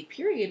crazy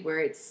period where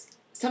it's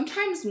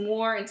sometimes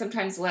more and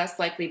sometimes less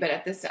likely, but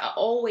at this,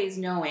 always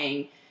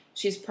knowing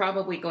she's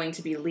probably going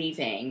to be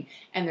leaving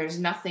and there's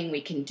nothing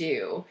we can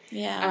do.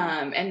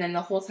 Yeah. And then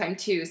the whole time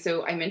too,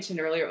 so I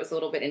mentioned earlier it was a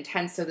little bit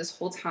intense. So this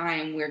whole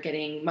time we're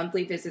getting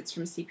monthly visits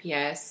from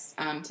CPS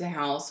to the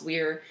house.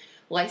 We're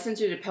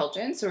licensed through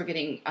DePelchin, so we're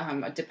getting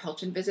a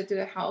DePelchin visit to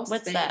the house.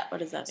 What's that? What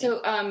does that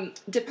mean? So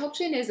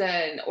DePelchin is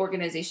an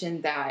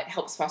organization that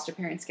helps foster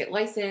parents get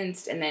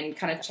licensed and then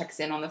kind of checks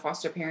in on the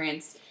foster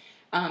parents.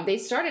 They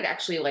started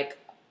actually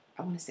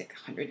I want to say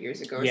 100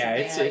 years ago or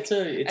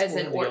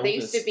something. They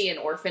used to be an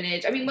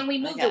orphanage. I mean, when we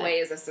moved away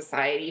as a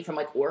society from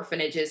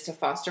orphanages to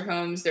foster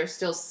homes, there's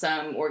still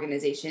some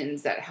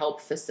organizations that help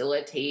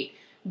facilitate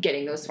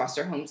getting those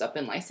foster homes up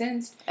and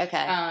licensed. Okay.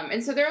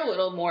 And so they're a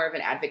little more of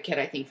an advocate,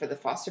 I think, for the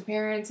foster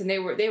parents. And they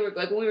were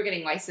like, when we were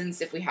getting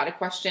licensed, if we had a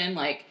question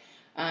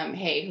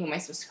hey, who am I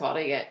supposed to call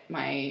to get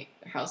my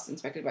house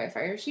inspected by a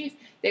fire chief?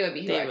 They would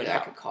be who I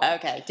could call.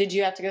 Okay. Did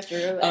you have to go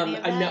through any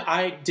of that? No,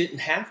 I didn't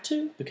have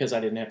to because I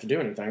didn't have to do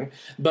anything.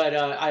 But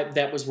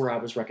that was where I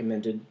was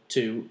recommended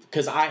to,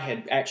 because I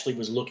had actually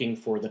was looking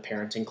for the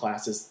parenting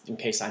classes in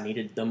case I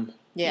needed them.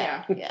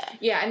 Yeah.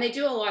 And they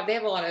do a lot. They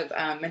have a lot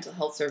of mental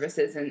health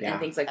services and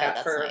things like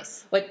that.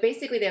 That's nice.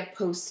 Basically they have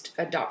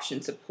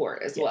post-adoption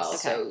support as well. Okay.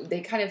 So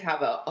they kind of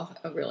have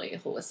a really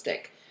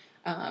holistic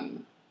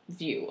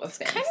view of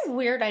things. It's kind of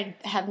weird. I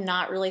have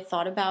not really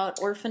thought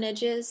about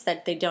orphanages,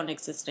 that they don't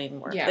exist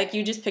anymore. Yeah. Like,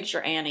 you just picture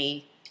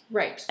Annie.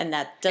 Right. And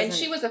that doesn't... And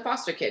she was a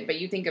foster kid, but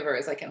you think of her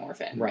as like an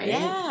orphan. Right.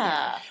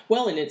 Yeah.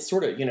 Well, and it's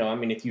sort of,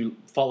 if you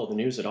follow the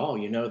news at all,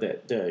 you know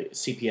that the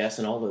CPS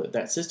and all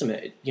that system,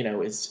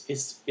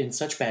 is in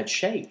such bad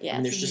shape. Yes. I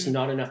mean, there's just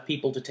not enough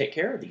people to take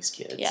care of these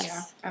kids. Yes.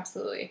 Yeah,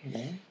 absolutely.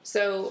 Mm-hmm.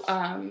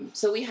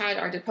 So we had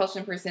our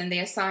DePelchin person. They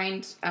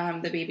assigned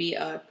the baby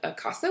a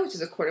CASA, which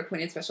is a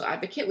court-appointed special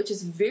advocate, which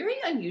is very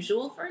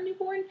unusual for a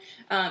newborn.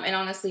 And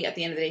honestly, at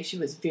the end of the day, she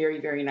was very,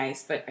 very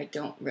nice, but I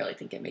don't really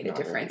think it made a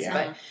difference. Yeah.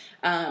 But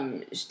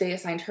they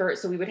assigned her,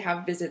 so we would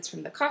have visits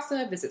from the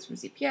CASA, visits from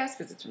CPS,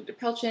 visits from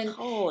DePelchin.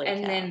 Holy cow.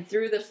 Then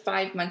through the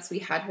 5 months we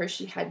had her,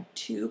 she had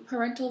 2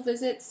 parental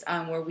visits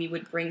where we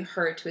would bring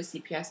her to a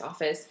CPS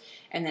office,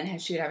 and then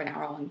she would have an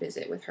hour-long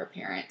visit with her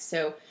parents.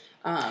 So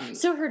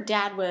her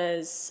dad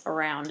was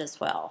around as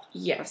well.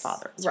 Yes. Her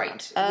father was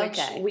right. around. Which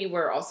Okay. we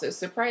were also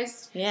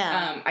surprised.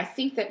 Yeah. I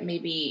think that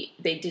maybe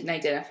they didn't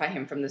identify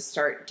him from the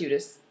start due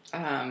to...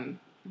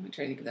 I'm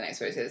trying to think of the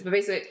nice way to say this, but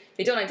basically,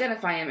 they don't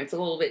identify him. It's a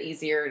little bit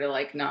easier to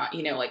not,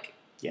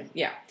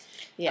 yeah.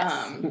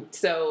 Yes.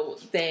 So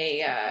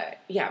they,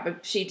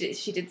 but she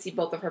did see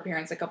both of her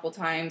parents a couple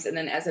times, and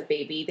then as a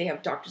baby, they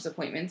have doctor's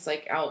appointments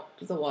out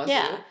the wazoo.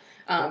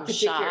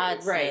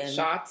 Yeah.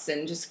 Shots,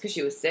 and just because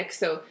she was sick,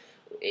 so.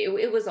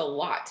 It was a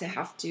lot to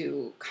have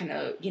to kind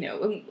of,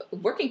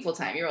 working full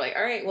time. You were like,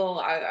 all right, well,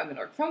 I'm going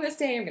to work from home this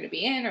day. I'm going to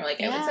be in. Or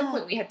at some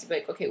point we had to be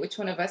like, okay, which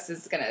one of us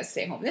is going to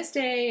stay home this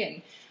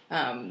day?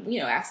 And,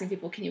 asking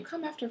people, can you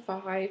come after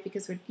 5?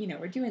 Because we're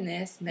doing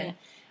this. And then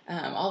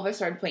all of us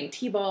started playing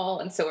t-ball.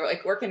 And so we're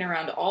working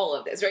around all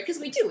of this, right?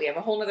 Because we have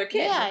a whole other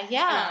kid.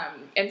 Yeah.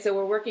 And so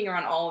we're working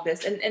around all of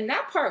this. And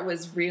that part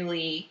was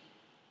really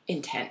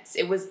intense.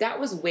 That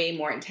was way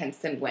more intense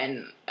than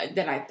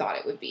I thought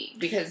it would be,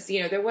 because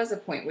there was a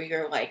point where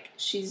you're like,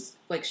 she's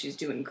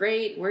doing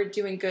great, we're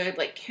doing good,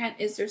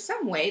 is there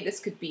some way this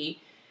could be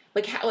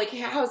how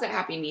is that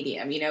happy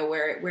medium,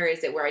 where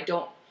is it where I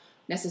don't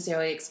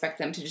necessarily expect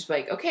them to just be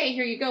like, okay,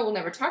 here you go, we'll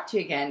never talk to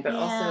you again, but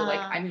also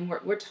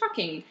we're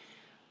talking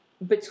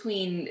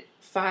between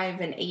 5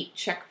 and 8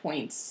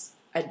 checkpoints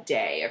a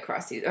day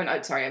across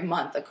a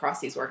month across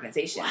these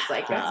organizations.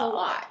 Wow. That's a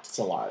lot. It's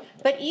a lot.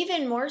 But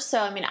even more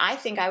so, I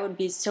think I would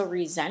be so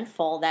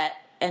resentful that,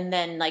 and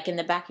then in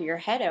the back of your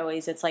head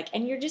always, it's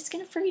and you're just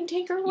going to freaking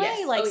take her away.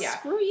 Yes.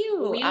 Screw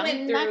you.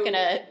 I'm not going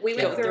to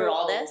go through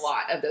all this. A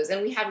lot of those.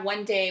 And we had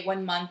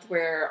one month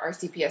where our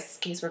CPS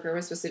caseworker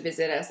was supposed to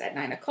visit us at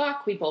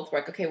 9:00. We both were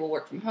like, okay, we'll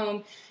work from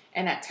home.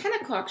 And at 10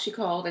 o'clock, she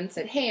called and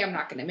said, hey, I'm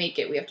not going to make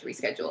it. We have to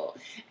reschedule.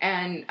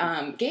 And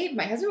Gabe,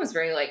 my husband, was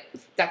very like,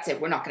 that's it.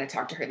 We're not going to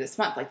talk to her this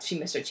month. Like, she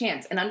missed her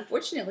chance. And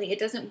unfortunately, it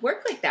doesn't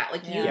work like that.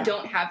 Like, you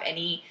don't have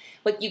any,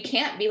 like, you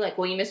can't be like,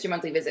 well, you missed your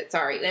monthly visit.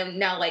 Sorry. And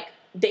now, like,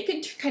 they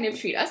can kind of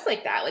treat us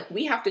like that. Like,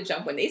 we have to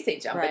jump when they say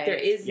jump. Right. But there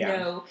is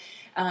no...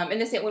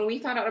 and this, when we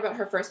found out about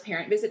her first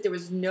parent visit, there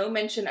was no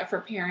mention of her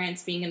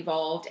parents being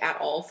involved at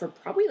all for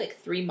probably like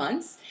 3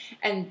 months.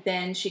 And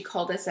then she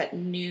called us at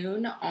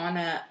noon on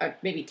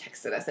maybe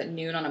texted us at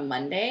noon on a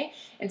Monday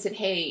and said,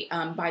 hey,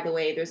 by the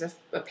way, there's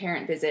a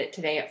parent visit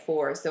today at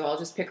 4, so I'll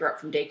just pick her up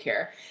from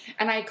daycare.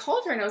 And I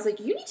called her and I was like,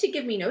 you need to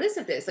give me notice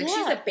of this. Like,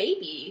 she's a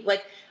baby.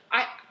 Like,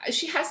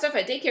 she has stuff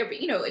at daycare, but,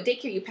 at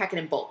daycare you pack it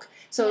in bulk.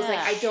 So I was like,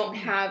 I don't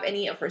have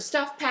any of her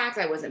stuff packed.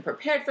 I wasn't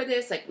prepared for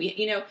this. Like,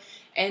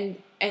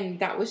 and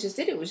that was just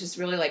it. It was just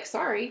really like,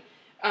 sorry.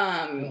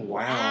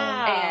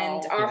 Wow.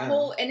 And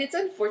and it's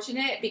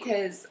unfortunate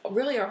because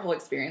really our whole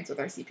experience with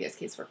our CPS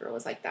caseworker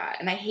was like that.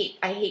 And I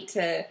hate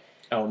to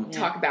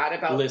talk bad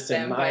about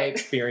them. My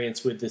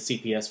experience with the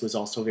CPS was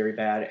also very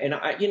bad. And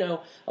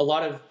a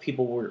lot of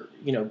people were,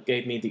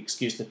 gave me the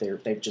excuse that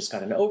they've just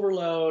got an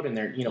overload and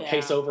they're,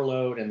 case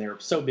overload and they're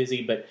so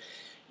busy. But,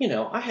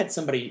 I had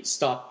somebody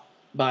stop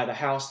by the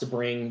house to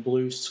bring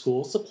Blue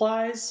school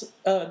supplies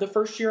the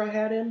first year I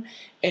had him,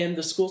 and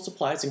the school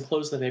supplies and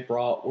clothes that they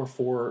brought were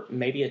for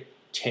maybe a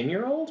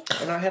 10-year-old,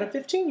 and I had a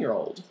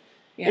 15-year-old.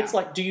 Yeah. It's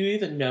like, do you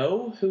even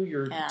know who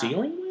you're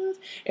dealing with?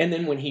 And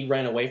then when he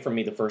ran away from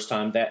me the first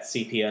time, that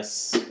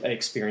CPS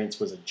experience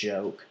was a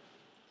joke.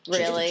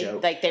 Really?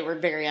 Like, they were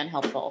very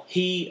unhelpful.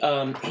 He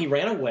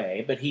ran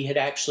away, but he had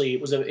actually,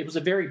 it was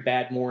a very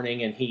bad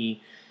morning, and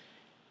he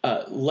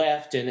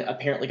left and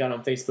apparently got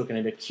on Facebook and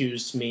had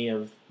accused me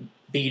of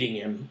beating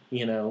him,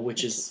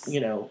 which is,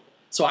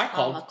 so I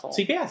called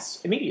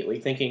CPS immediately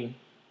thinking,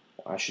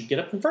 I should get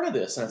up in front of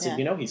this. And I said,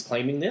 he's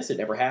claiming this. It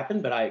never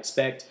happened, but I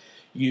expect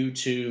you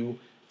to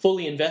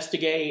fully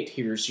investigate.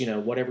 Here's,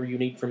 whatever you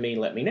need from me,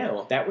 let me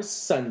know. That was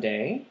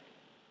Sunday.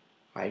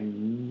 I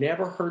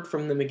never heard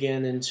from them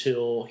again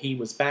until he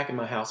was back in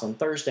my house on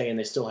Thursday, and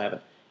they still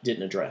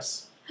didn't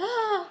address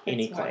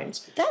any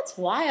claims. That's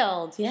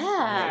wild. Yeah.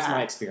 That was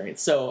my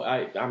experience. So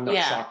I'm not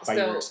shocked by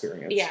your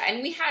experience. Yeah,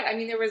 and we had,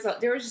 there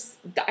was just,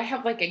 I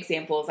have like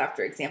examples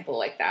after example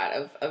like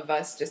that of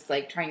us just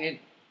like trying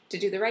to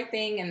do the right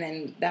thing, and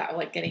then that,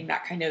 like, getting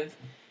that kind of,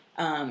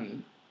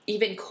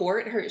 even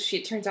court,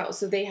 it turns out,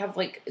 so they have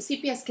like,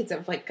 CPS kids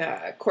have like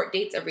court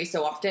dates every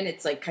so often.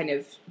 It's like kind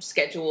of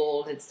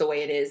scheduled. It's the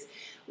way it is.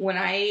 When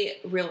I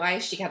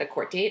realized she had a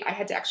court date, I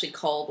had to actually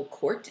call the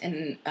court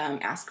and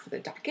ask for the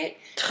docket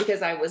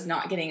because I was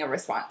not getting a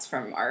response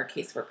from our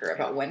caseworker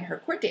about when her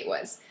court date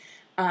was.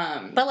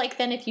 But, like,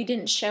 then if you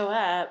didn't show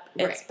up,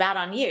 it's bad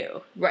on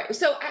you. Right.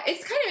 So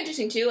it's kind of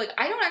interesting, too. Like,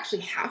 I don't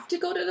actually have to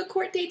go to the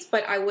court dates,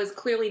 but I was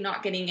clearly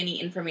not getting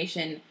any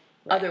information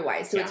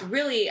otherwise. So it's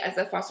really, as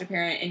a foster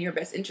parent, in your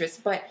best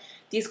interest. But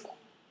these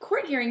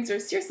court hearings are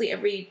seriously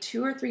every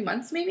 2 or 3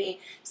 months, maybe.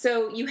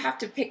 So you have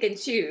to pick and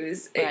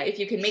choose if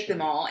you can make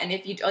them all. And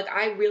if you, like,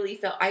 I really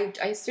felt, I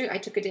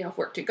took a day off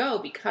work to go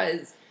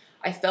because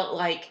I felt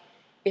like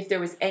if there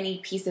was any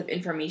piece of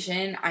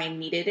information, I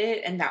needed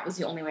it, and that was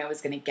the only way I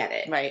was going to get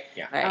it. Right.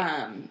 Yeah.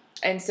 Right.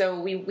 And so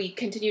we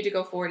continued to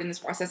go forward in this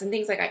process, and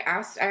things like I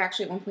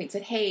actually at one point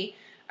said, hey,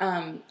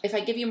 if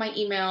I give you my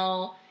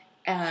email,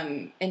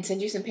 and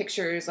send you some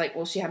pictures, like,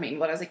 well, she had my email,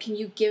 but I was like, can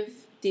you give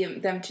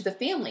them to the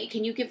family?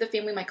 Can you give the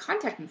family my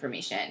contact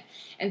information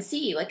and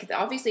see, like,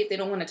 obviously if they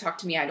don't want to talk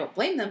to me, I don't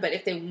blame them, but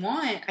if they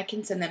want, I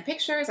can send them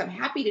pictures. I'm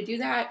happy to do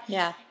that.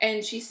 Yeah.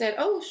 And she said,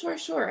 oh,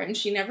 sure. And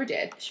she never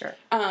did. Sure.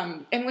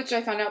 And which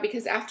I found out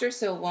because after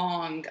so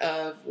long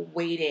of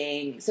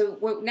waiting,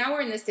 so now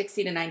we're in the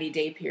 60 to 90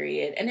 day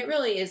period, and it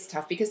really is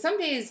tough because some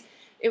days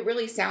it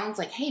really sounds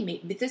like, hey,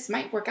 maybe this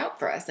might work out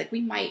for us. Like,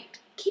 we might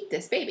keep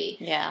this baby.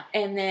 Yeah.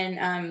 And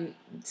then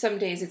some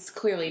days it's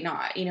clearly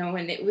not,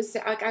 and it was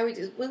like, I would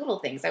do little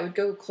things. I would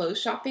go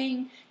clothes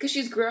shopping because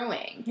she's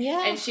growing.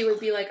 Yeah. And she would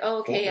be like, oh,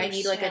 okay, I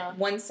need like a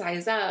one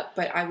size up,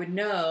 but I would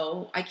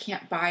know I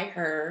can't buy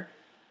her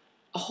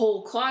a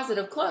whole closet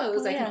of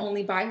clothes. I can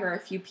only buy her a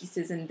few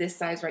pieces in this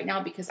size right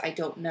now because I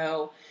don't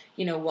know,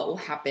 what will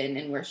happen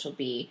and where she'll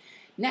be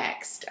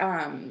next.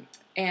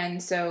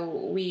 And so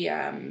we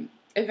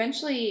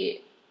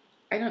eventually,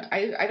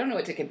 I don't know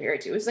what to compare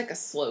it to. It was like a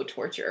slow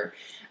torture.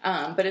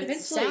 But eventually...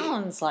 It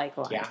sounds like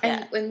one. Yeah.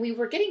 And when we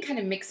were getting kind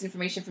of mixed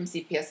information from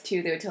CPS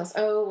too, they would tell us,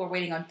 oh, we're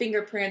waiting on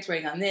fingerprints,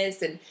 waiting on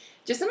this. And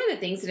just some of the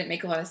things didn't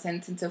make a lot of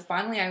sense. And so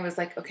finally I was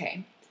like,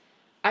 okay,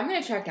 I'm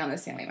going to track down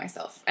this family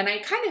myself. And I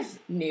kind of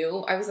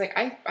knew. I was like,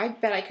 I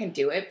bet I can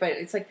do it. But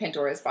it's like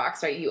Pandora's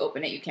box, right? You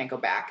open it, you can't go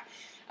back.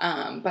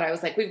 But I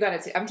was like,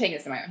 I'm taking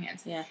this in my own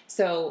hands. Yeah.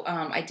 So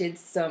I did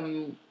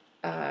some...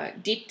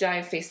 deep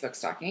dive Facebook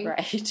stalking.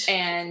 Right.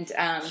 And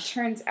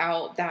turns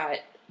out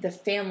that the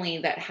family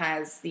that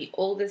has the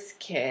oldest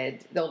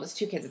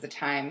two kids at the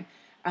time,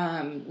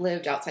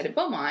 lived outside of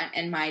Beaumont,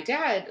 and my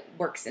dad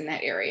works in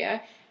that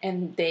area,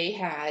 and they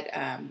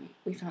had,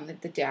 we found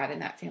that the dad in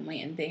that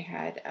family, and they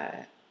had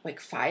like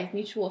 5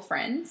 mutual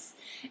friends.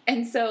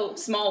 And so,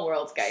 small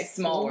world, guys,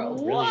 small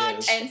world. It really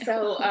is. And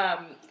so,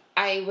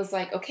 I was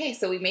like, okay,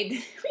 so we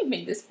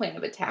made this plan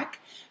of attack.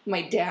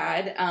 My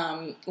dad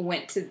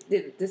went to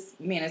this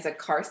man is a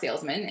car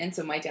salesman, and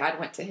so my dad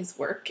went to his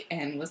work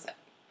and was like,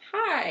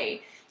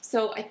 "Hi."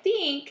 So I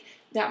think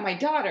that my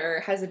daughter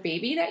has a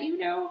baby that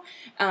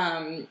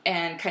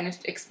and kind of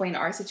explained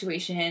our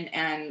situation.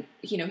 And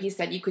he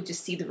said you could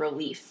just see the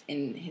relief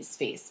in his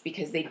face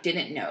because they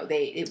didn't know.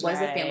 It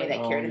was a family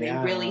that cared, and they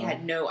really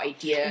had no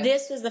idea.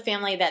 This was the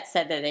family that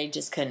said that they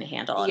just couldn't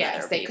handle another baby.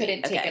 Yes, they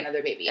couldn't take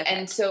another baby. Okay.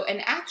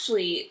 And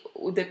actually,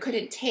 the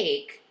couldn't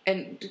take,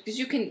 and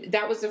because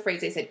that was the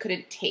phrase they said,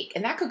 couldn't take.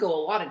 And that could go a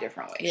lot of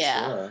different ways.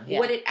 Yeah. Sure. Yeah.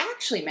 What it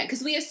actually meant,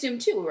 because we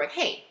assumed too, we were like,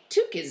 hey,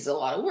 2 kids is a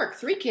lot of work.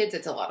 3 kids,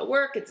 it's a lot of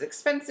work. It's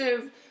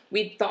expensive.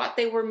 We thought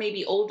they were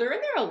maybe older,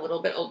 and they're a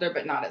little bit older,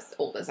 but not as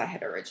old as I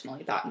had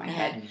originally thought in my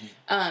head.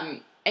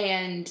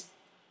 And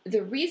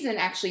the reason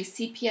actually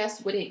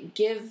CPS wouldn't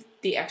give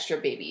the extra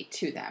baby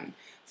to them,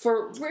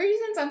 for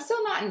reasons I'm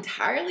still not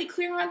entirely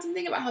clear on,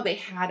 something about how they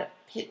had a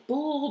pit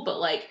bull, but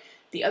like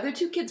the other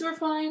 2 kids were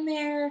fine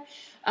there.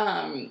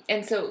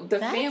 And so the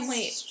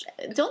family,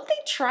 don't they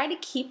try to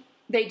keep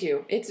they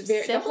do. It's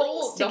very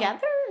siblings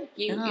together?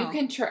 You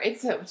can try.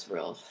 It's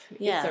real.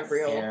 Yes. It's a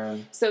real. Yeah.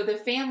 So the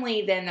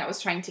family then that was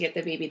trying to get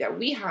the baby that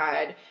we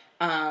had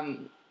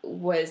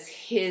was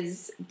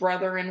his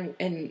brother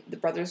and the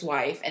brother's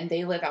wife, and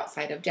they live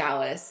outside of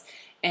Dallas,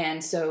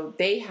 and so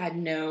they had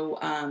no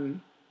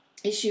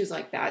issues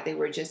like that. They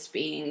were just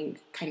being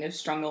kind of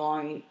strung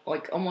along,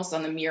 like almost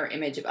on the mirror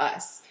image of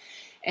us.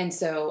 And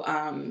so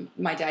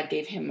my dad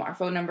gave him our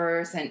phone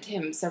number, sent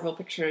him several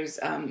pictures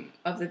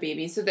of the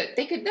baby so that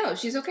they could know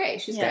she's okay.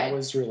 She's good. That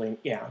was really,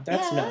 that's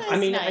nice. That's I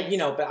mean, nice.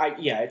 but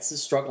it's a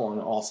struggle on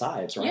all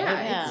sides, right?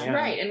 Yeah,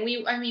 right. And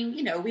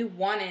we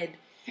wanted,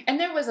 and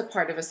there was a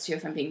part of us too,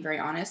 if I'm being very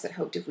honest, that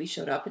hoped if we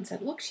showed up and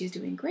said, look, she's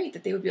doing great,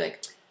 that they would be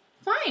like,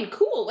 fine,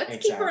 cool, let's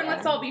keep her and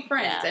let's all be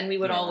friends. Yeah. And we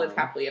would all live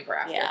happily ever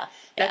after. Yeah.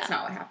 That's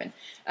not what happened.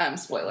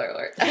 Spoiler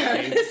alert.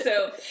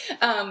 So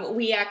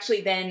we actually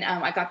then,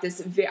 I got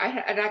this,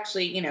 I'd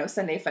actually,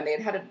 Sunday Funday,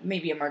 I'd had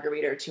maybe a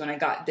margarita or 2, and I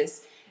got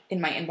this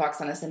in my inbox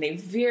on a Sunday,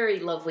 very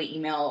lovely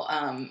email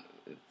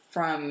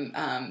from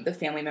the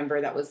family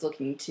member that was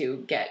looking to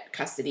get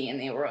custody, and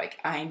they were like,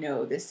 I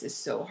know this is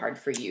so hard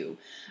for you,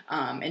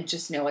 and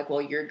just know, like,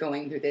 while you're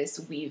going through this,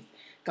 we've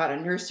got a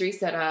nursery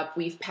set up.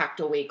 We've packed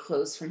away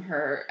clothes from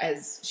her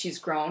as she's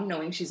grown,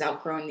 knowing she's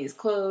outgrown these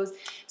clothes.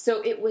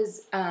 So it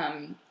was,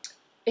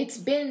 it's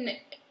been,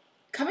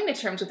 coming to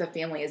terms with a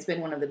family has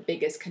been one of the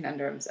biggest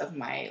conundrums of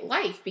my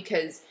life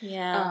because,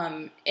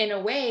 in a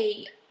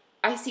way,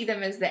 I see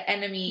them as the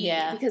enemy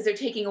because they're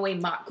taking away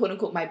my, quote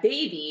unquote, my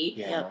baby.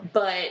 Yeah.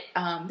 But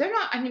they're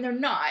not, they're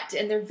not,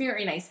 and they're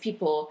very nice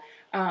people.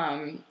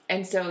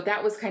 And so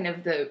that was kind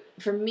of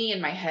for me in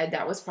my head,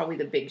 that was probably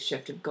the big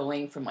shift of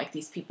going from like,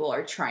 these people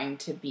are trying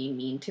to be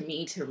mean to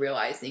me to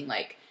realizing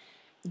like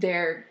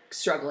they're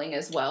struggling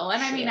as well.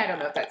 And I don't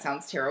know if that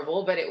sounds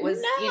terrible, but it was,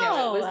 it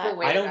was the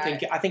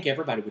way I think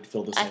everybody would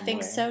feel the same way. I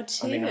think so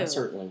too. I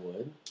certainly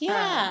would.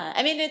 Yeah.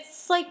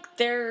 It's like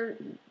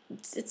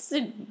it's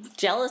a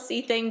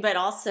jealousy thing, but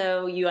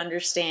also you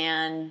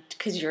understand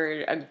because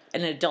you're an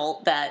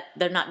adult that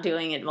they're not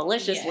doing it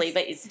maliciously,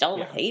 but you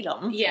still hate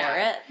them for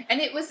it.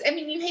 And it was,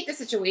 you hate the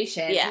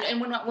situation. Yeah.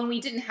 And when we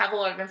didn't have a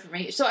lot of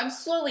information, so I'm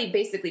slowly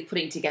basically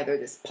putting together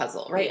this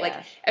puzzle, right? Yeah. Like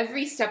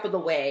every step of the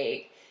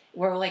way,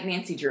 we're like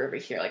Nancy Drew over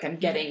here. Like I'm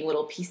getting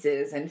little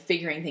pieces and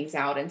figuring things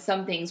out. And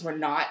some things were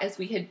not as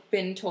we had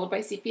been told by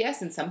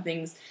CPS, and some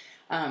things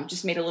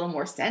just made a little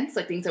more sense.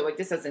 Like things that like,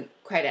 this doesn't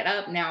quite add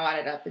up, now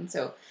added up. And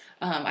so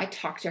I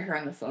talked to her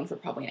on the phone for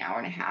probably an hour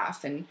and a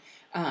half and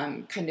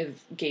kind of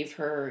gave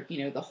her,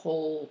 the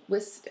whole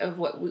list of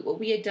what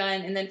we had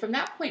done. And then from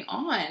that point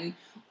on,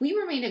 we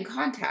remained in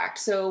contact.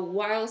 So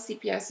while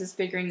CPS is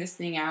figuring this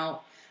thing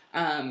out,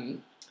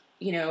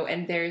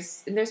 and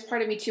there's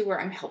part of me too where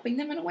I'm helping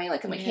them in a way.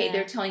 Like I'm like, hey,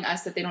 they're telling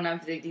us that they don't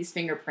have these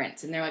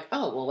fingerprints, and they're like,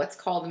 oh, well, let's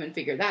call them and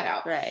figure that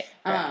out. Right.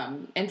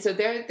 And so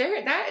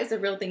that is a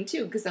real thing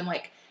too, because I'm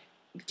like,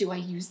 do I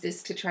use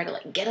this to try to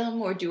like get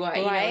them, or do I,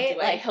 do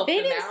I help them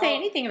out? They didn't say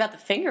anything about the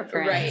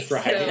fingerprints.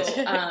 Right.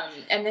 So,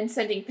 and then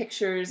sending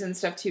pictures and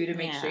stuff too to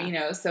make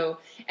sure, so,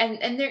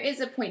 and there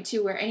is a point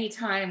too where any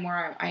time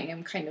where I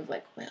am kind of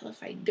like, well,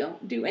 if I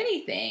don't do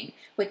anything,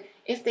 like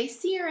if they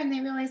see her and they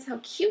realize how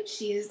cute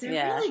she is, they're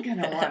really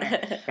going to want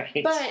her.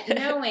 Right. But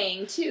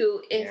knowing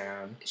too, if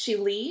she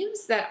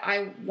leaves, that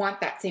I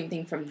want that same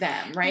thing from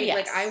them, right?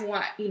 Yes. Like I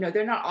want,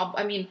 they're not all,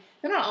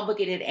 they're not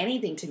obligated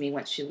anything to me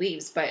once she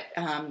leaves, but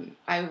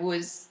I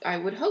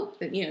would hope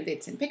that,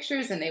 they'd send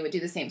pictures and they would do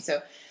the same.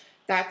 So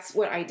that's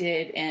what I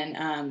did.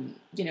 And,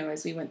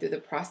 as we went through the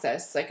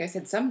process, like I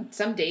said,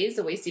 some days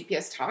the way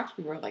CPS talked,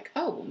 we were like,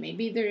 oh, well,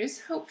 maybe there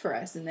is hope for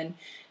us. And then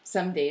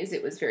some days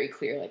it was very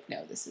clear, like,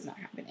 no, this is not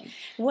happening.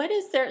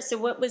 What's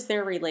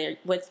their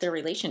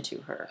relation to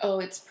her? Oh,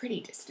 it's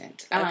pretty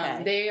distant.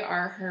 Okay. They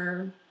are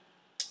her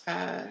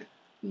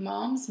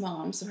mom's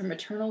mom, so her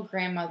maternal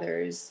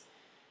grandmother's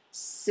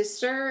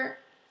sister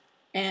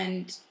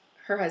and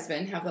her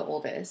husband have the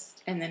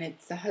oldest, and then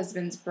it's the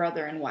husband's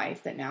brother and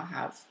wife that now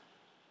have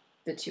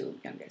the two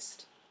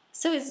youngest.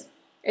 So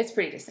It's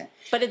pretty distant.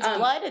 but it's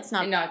blood. It's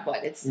not. Not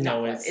blood. It's No, not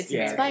blood. it's- It's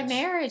yeah. It's marriage. by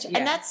marriage, Yeah.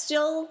 and that's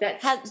still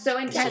So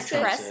in has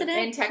Texas, precedent.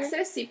 in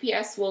Texas,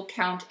 CPS will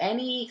count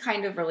any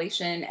kind of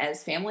relation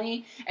as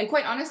family, and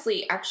quite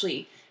honestly,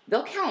 actually,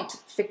 they'll count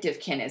fictive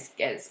kin as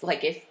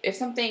like if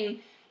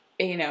something,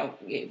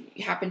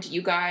 happened to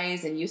you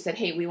guys, and you said,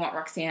 "Hey, we want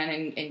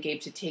Roxanne and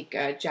Gabe to take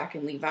Jack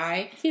and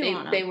Levi." You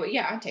want 'em. They would,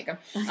 yeah, I'd take them.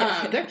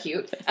 They're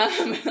cute.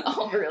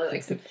 Oliver really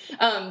likes them.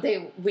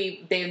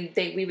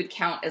 We would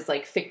count as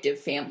like fictive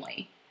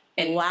family.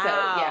 And Wow. so,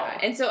 yeah.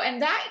 And so, in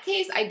that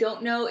case, I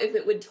don't know if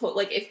it would,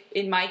 if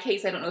in my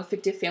case, I don't know if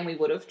fictive family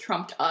would have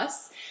trumped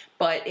us.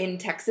 But in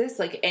Texas,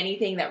 like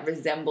anything that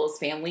resembles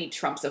family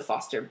trumps a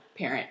foster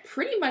parent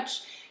pretty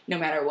much no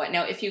matter what.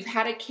 Now, if you've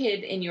had a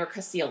kid in your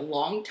custody a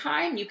long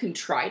time, you can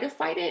try to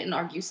fight it and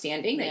argue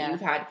standing that Yeah.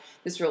 you've had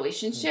this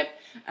relationship.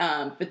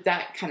 But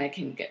that kind of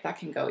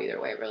can go either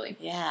way, really.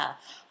 Yeah.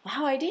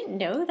 Wow, I didn't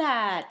know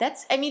that.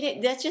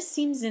 That just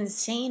seems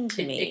insane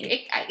to me.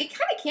 It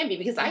kind of can be,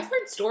 because I've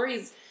heard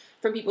stories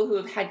from people who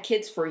have had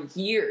kids for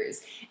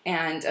years,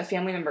 and a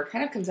family member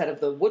kind of comes out of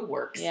the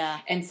woodworks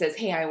Yeah. and says,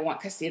 "Hey, I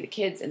want custody of the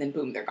kids," and then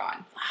boom, they're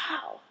gone.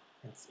 Wow.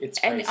 It's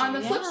crazy. And on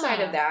the flip Yeah. side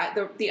of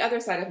that, the other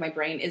side of my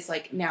brain is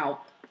like, now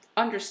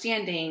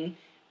understanding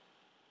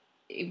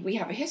we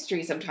have a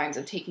history sometimes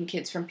of taking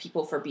kids from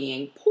people for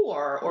being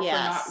poor or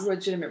Yes. for not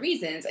legitimate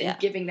reasons, and Yeah.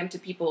 giving them to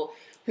people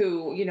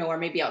who, are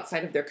maybe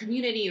outside of their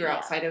community or Yeah.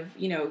 outside of,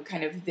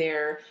 kind of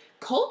their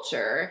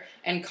culture,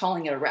 and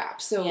calling it a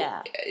wrap. So,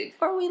 Yeah.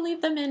 Or we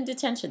leave them in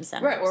detention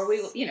centers. right, or we,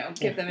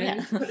 give them in,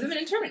 Yeah. put them in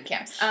internment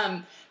camps.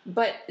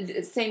 But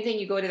the same thing,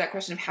 you go to that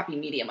question of happy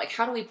medium. Like,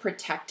 how do we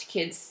protect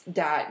kids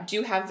that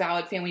do have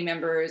valid family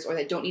members or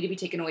that don't need to be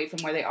taken away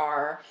from where they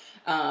are,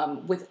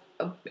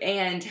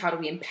 and how do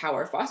we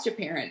empower foster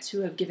parents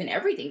who have given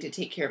everything to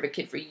take care of a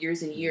kid for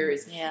years and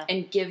years, Yeah.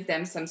 and give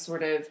them some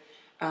sort of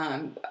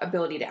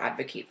ability to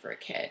advocate for a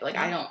kid? Like,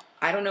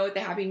 I don't know what the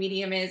happy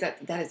medium is.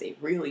 That is a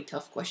really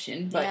tough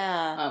question, but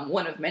Yeah.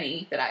 one of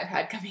many that I've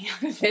had coming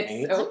out of it.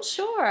 Right. So, I'm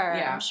sure.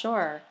 Yeah. I'm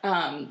sure.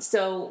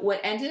 so what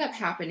ended up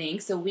happening,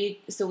 so we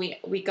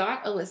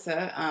got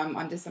Alyssa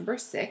on December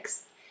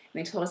 6th,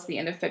 and they told us at the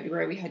end of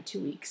February we had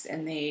 2 weeks,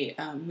 and they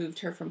moved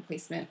her from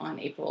placement on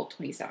April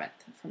 27th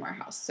from our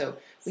house. So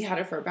we had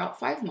her for about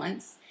 5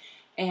 months,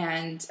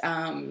 and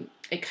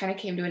it kind of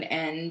came to an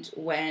end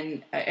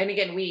when, and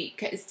again,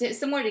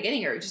 similar to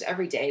getting her, just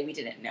every day we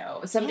didn't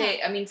know. Some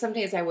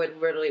days I would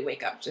literally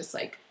wake up just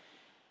like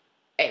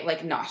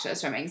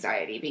nauseous from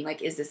anxiety, being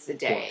like, is this the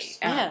day? course.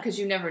 Yeah. Because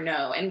you never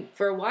know. And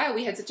for a while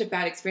we had such a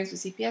bad experience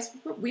with CPS,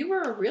 we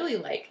were really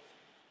like,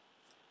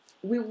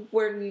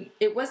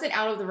 it wasn't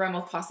out of the realm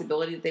of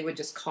possibility that they would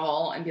just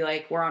call and be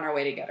like, we're on our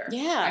way to get her.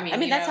 Yeah. I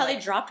mean, that's how they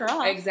dropped her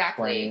off.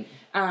 Exactly.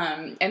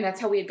 And that's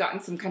how we had gotten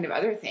some kind of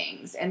other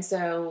things. And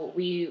so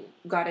we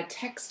got a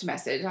text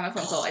message, on a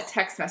phone call, a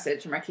text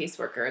message from our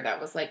caseworker that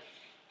was like,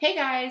 hey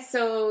guys,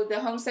 so the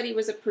home study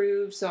was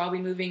approved, so I'll be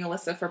moving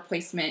Alyssa for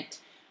placement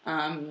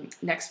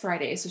next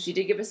Friday. So she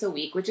did give us a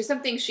week, which is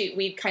something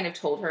we kind of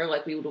told her,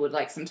 like, we would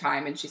like some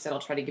time, and she said, I'll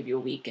try to give you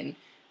a week, and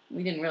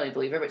we didn't really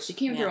believe her, but she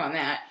came through on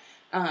that.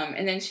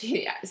 And then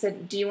she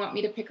said, do you want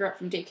me to pick her up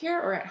from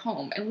daycare or at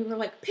home? And we were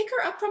like, pick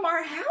her up from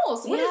our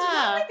house. What is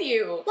wrong with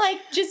you? Like,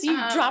 just you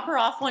drop her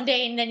off one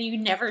day and then you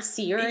never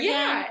see her again?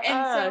 Yeah, and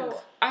Ugh.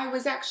 so I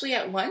was actually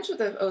at lunch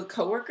with a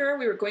coworker.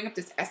 We were going up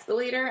this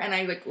escalator, and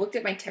I looked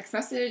at my text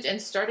message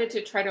and started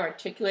to try to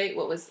articulate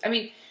what was. I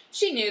mean,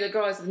 she knew, the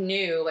girls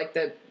knew, like,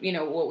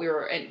 what we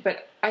were in,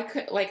 but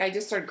I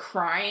just started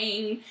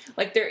crying.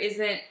 Like, there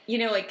isn't,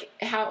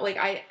 how, like,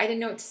 I didn't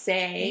know what to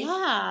say.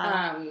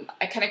 Yeah.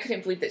 I kind of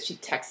couldn't believe that she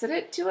texted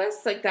it to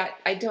us like that.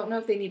 I don't know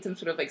if they need some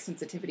sort of like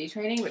sensitivity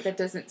training, but that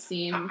doesn't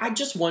seem. I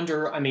just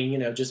wonder. I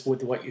mean, just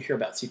with what you hear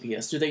about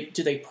CPS,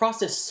 do they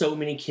process so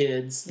many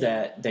kids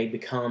that they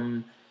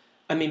become?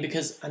 I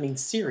mean,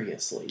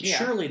 seriously,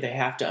 surely they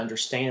have to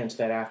understand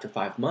that after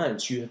 5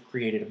 months you have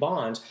created a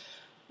bond.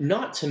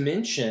 Not to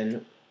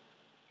mention,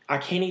 I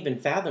can't even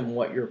fathom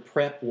what your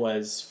prep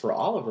was for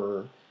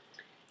Oliver.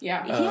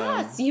 Yeah.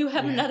 Yes, you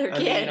have another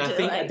kid. I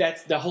think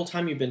that's the whole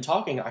time you've been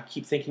talking. I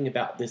keep thinking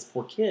about this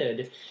poor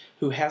kid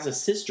who has a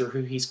sister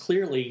who he's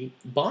clearly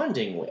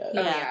bonding with.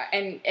 Oh, yeah.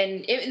 And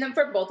then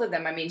for both of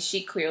them, I mean,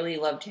 she clearly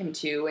loved him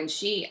too. And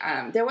she,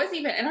 there was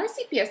even, in our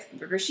CPS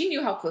worker, she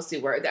knew how close we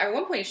were. At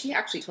one point, she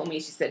actually told me,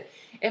 she said,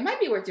 it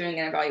might be worth doing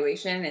an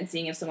evaluation and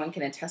seeing if someone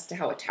can attest to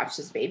how attached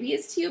this baby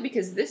is to you,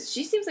 because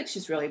she seems like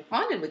she's really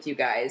bonded with you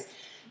guys.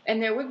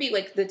 And there would be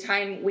like the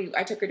time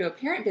I took her to a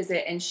parent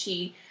visit, and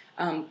she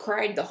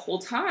cried the whole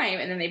time,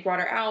 and then they brought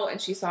her out and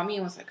she saw me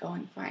and was like, oh,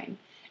 I'm fine.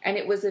 And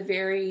it was a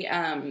very,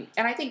 and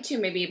I think too,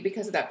 maybe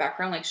because of that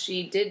background, like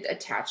she did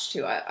attach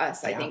to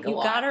us, I think a You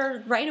lot. got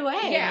her right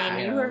away. Yeah. I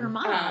mean, you were her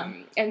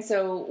mom. And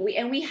so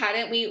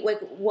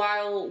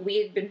while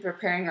we had been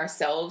preparing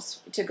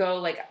ourselves to go,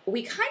 like,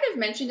 we kind of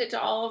mentioned it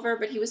to Oliver,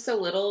 but he was so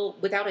little,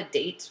 without a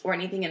date or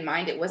anything in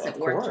mind, it wasn't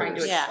worth trying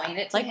to explain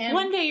it to like, him.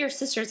 one day your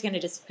sister's going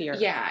to disappear.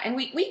 Yeah, and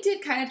we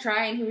did kind of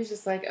try, and he was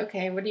just like,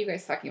 okay, what are you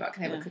guys talking about?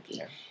 Can I have a cookie?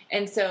 Yeah.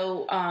 And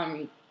so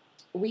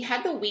we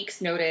had the week's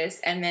notice,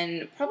 and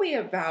then probably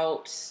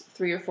about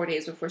 3 or 4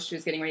 days before she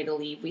was getting ready to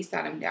leave, we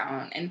sat him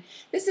down. And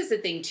this is the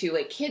thing, too,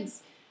 like,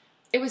 kids,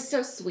 it was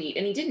so sweet,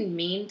 and he didn't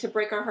mean to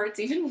break our hearts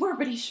even more,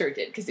 but he sure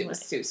did, because it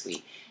was so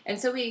sweet. And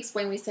so we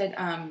explained, we said,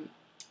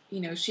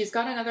 she's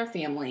got another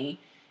family,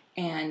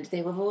 and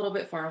they live a little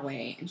bit far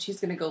away, and she's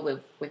going to go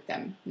live with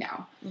them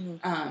now.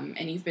 Mm-hmm.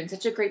 And you've been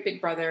such a great big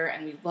brother,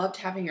 and we've loved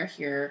having her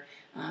here,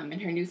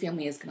 and her new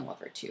family is going to love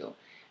her, too.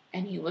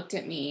 And he looked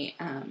at me,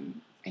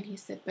 and he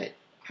said, but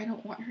I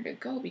don't want her to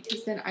go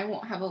because then I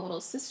won't have a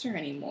little sister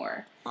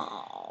anymore.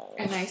 Oh.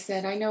 And I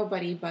said, I know,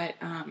 buddy, but,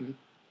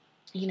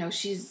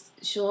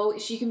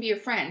 she can be your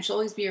friend. She'll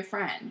always be your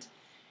friend.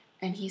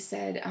 And he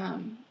said,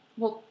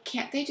 well,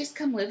 can't they just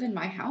come live in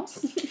my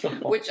house?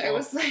 Which I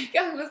was like,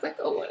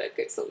 oh, what a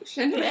good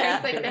solution. Yeah.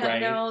 I was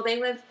like, no,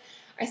 they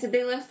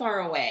live far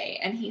away.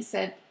 And he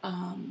said,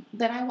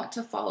 then I want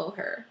to follow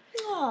her.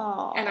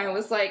 Aww. And I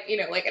was like,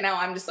 now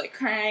I'm just like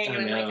crying.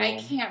 And I'm like,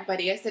 I can't,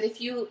 buddy. I said, if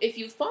you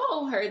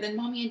follow her, then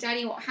mommy and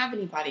daddy won't have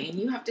anybody and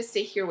you have to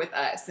stay here with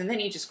us. And then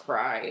he just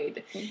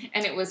cried.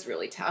 And it was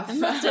really tough. It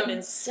must have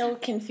been so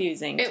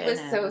confusing. It was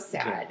so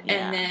sad.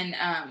 Yeah. And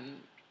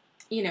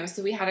then,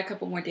 so we had a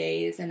couple more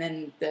days, and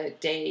then the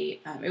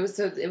day, it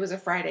was a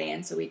Friday,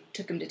 and so we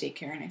took him to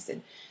daycare, and I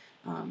said,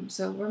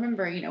 so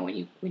remember,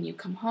 when you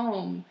come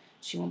home,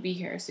 she won't be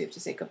here, so you have to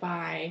say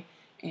goodbye.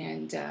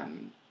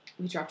 And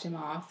we dropped him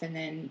off, and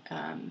then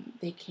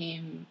they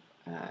came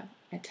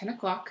at 10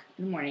 o'clock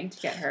in the morning to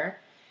get her,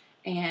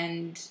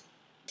 and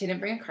didn't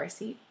bring a car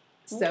seat.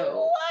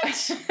 So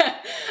what?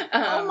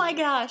 Oh my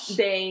gosh!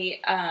 They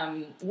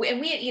and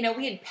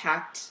we had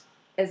packed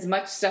as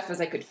much stuff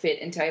as I could fit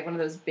into one of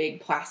those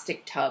big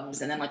plastic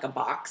tubs, and then like a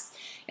box.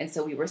 And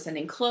so we were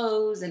sending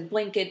clothes and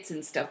blankets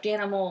and stuffed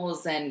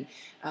animals and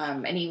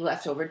any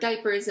leftover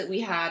diapers that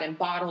we had and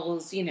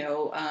bottles, we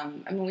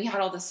had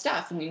all this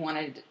stuff, and we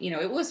wanted,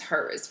 it was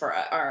hers for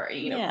our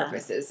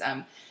purposes.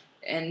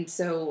 And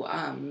so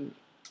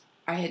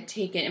I had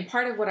taken, and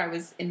part of what I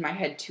was in my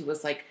head too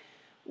was like,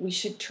 we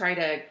should try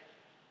to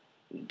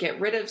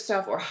get rid of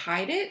stuff or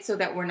hide it so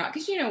that we're not,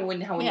 because when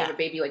you have a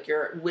baby, like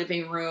your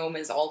living room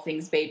is all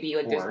things baby,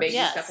 like there's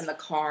baby stuff in the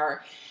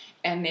car,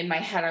 and in my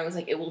head I was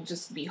like, it will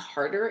just be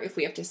harder if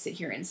we have to sit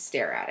here and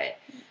stare at it.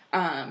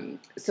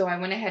 So I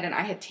went ahead and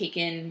I had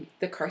taken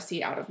the car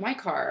seat out of my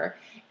car,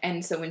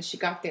 and so when she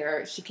got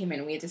there, she came in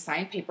and we had to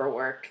sign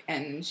paperwork,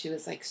 and she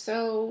was like,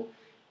 so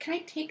can I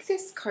take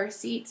this car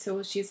seat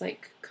so she's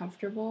like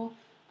comfortable?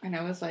 And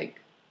I was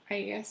like,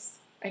 I guess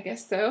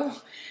so.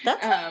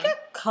 That's like a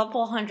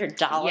couple $100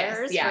 for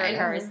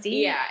her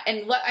seat. Yeah,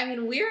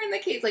 and we're in the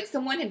case, like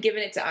someone had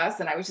given it to us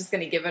and I was just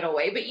going to give it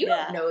away, but you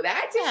don't know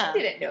that. She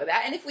didn't know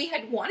that. And if we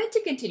had wanted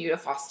to continue to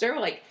foster,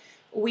 like,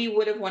 we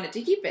would have wanted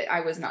to keep it.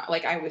 I was not,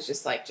 like, I was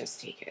just like, just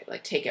take it.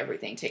 Like, take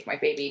everything. Take my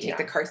baby, take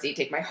the car seat,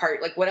 take my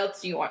heart. Like, what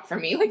else do you want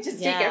from me? Like, just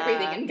take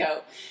everything and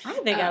go. I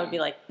think I would be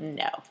like,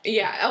 no.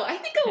 Yeah. Oh, I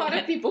think a lot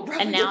of people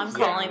probably And now I'm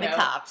calling the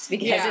cops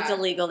because it's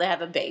illegal to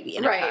have a baby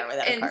in a car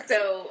without a car seat.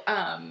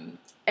 And so,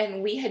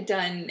 and we had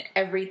done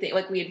everything,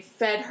 like we had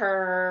fed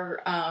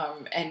her,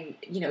 and,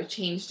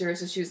 changed her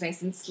so she was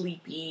nice and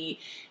sleepy.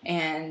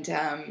 And,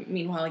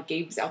 meanwhile, like,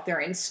 Gabe's out there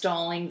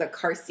installing the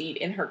car seat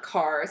in her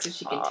car so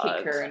she can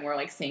take her, and we're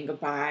like saying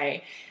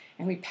goodbye,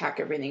 and we pack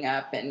everything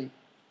up, and,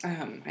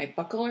 I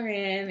buckle her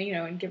in,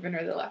 and giving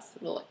her the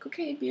last little, like,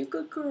 okay, be a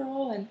good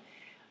girl. And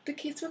the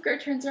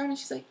caseworker turns around and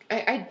she's like,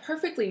 I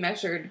perfectly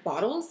measured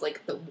bottles,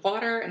 like the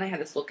water, and I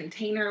had this little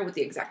container with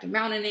the exact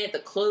amount in it. The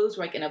clothes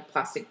were like in a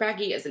plastic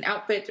baggie as an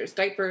outfit. There's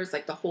diapers,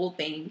 like the whole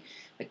thing.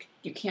 Like,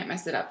 you can't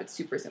mess it up. It's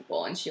super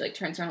simple. And she like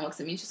turns around and looks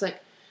at me and she's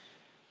like,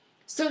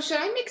 so should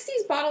I mix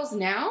these bottles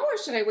now or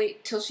should I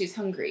wait till she's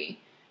hungry?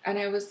 And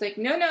I was like,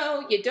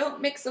 no, you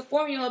don't mix a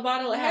formula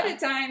bottle ahead of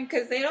time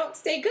because they don't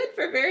stay good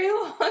for very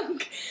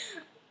long.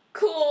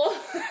 Cool.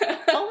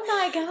 Oh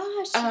my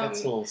gosh.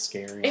 That's a little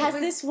scary. Has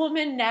this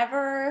woman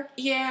never...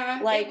 Yeah.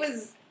 Like...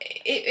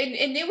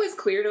 It was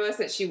clear to us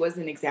that she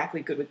wasn't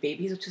exactly good with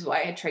babies, which is why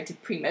I had tried to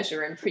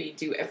pre-measure and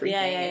pre-do everything.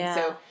 And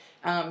so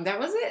that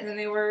was it. And then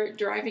they were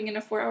driving in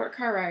a 4-hour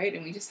car ride,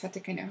 and we just had to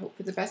kind of hope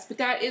for the best. But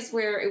that is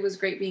where it was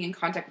great being in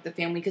contact with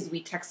the family, because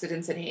we texted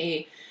and said,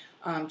 hey...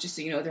 just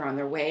so you know, they're on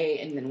their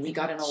way, and then we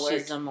got an alert.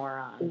 She's a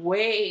moron.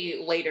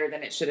 Way later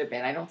than it should have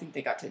been. I don't think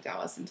they got to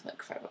Dallas until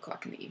like 5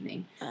 o'clock in the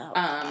evening. Oh,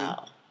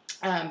 wow.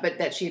 But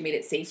that she had made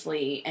it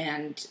safely,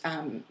 and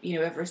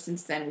ever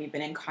since then we've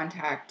been in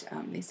contact.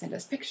 They send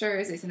us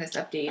pictures, they send us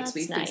updates.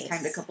 We've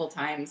FaceTimed a couple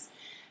times,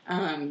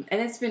 and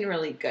it's been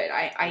really good.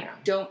 I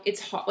don't. It's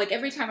hard. Like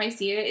every time I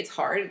see it, it's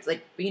hard. It's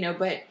like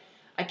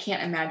but I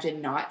can't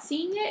imagine not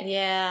seeing it.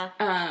 Yeah.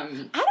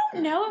 Um, I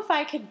don't know if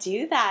I could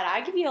do that.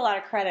 I give you a lot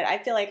of credit. I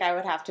feel like I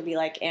would have to be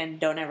like, and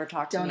don't ever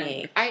talk to Don't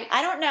me. ever-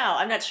 I don't know.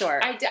 I'm not sure.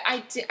 I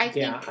think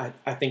Yeah,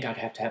 I think I'd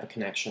have to have a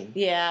connection.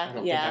 yeah. I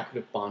don't think I could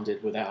have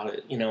bonded without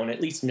it, and at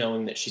least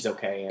knowing that she's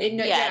okay. And,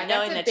 Yeah,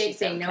 knowing that's a that big she's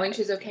thing. okay. Knowing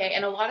she's okay,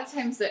 and a lot of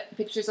times the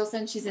pictures I'll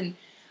send, she's in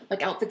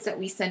like outfits that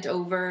we sent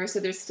over, so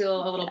there's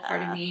still a little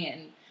part of me,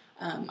 and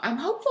I'm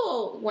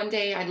hopeful one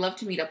day I'd love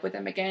to meet up with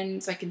them again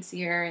so I can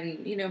see her,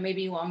 and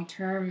maybe long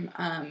term,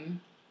 I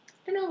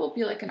don't know, we'll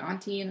be like an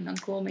auntie and an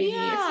uncle. Maybe it's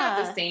not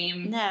Yeah. the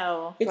same.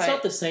 No. it's but-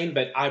 not the same,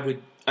 but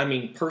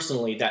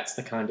personally, that's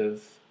the kind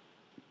of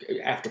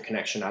after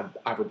connection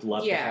I would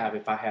love to Yeah. have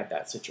if I had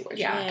that situation.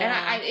 Yeah,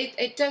 Yeah. and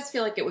it does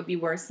feel like it would be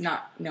worse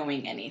not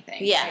knowing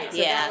anything. Yeah, right? So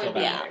yeah, that would be,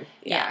 yeah.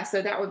 yeah.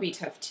 So that would be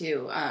tough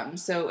too. And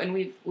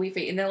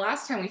and the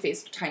last time we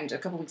FaceTimed a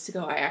couple weeks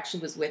ago, I actually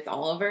was with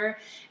Oliver,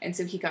 and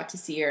so he got to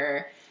see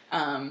her,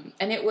 and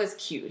it was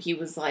cute. He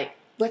was like,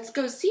 "Let's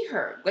go see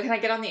her. Like, can I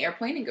get on the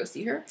airplane and go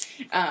see her?"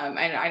 And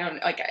I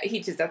don't like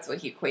that's what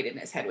he equated in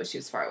his head was she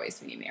was far away,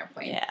 so we need an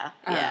airplane. Yeah.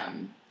 Yeah.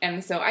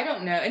 And so I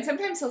don't know. And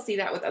sometimes he'll see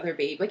that with other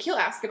babies. Like, he'll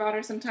ask about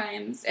her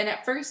sometimes. And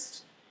at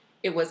first,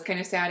 it was kind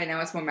of sad, and now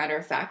it's more matter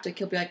of fact. Like,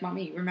 he'll be like,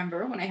 "Mommy,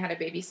 remember when I had a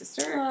baby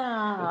sister?"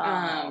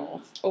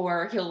 Oh.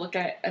 Or he'll look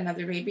at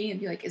another baby and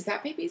be like, "Is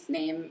that baby's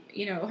name,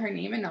 her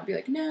name?" And I'll be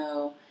like,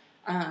 "No."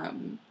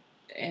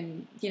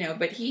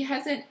 But he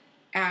hasn't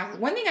asked.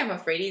 One thing I'm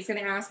afraid he's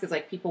going to ask is,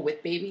 like, people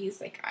with babies.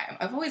 Like,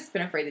 I've always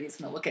been afraid that he's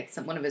going to look at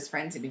one of his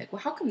friends and be like,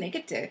 "Well, how come they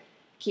get to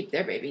keep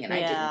their baby and I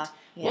didn't?"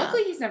 Yeah.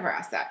 Luckily, he's never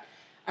asked that.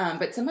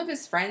 But some of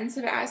his friends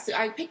have asked.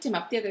 I picked him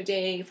up the other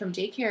day from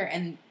daycare,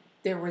 and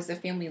there was a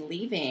family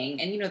leaving,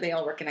 and they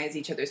all recognize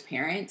each other's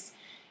parents.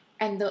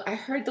 And I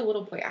heard the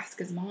little boy ask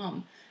his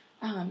mom,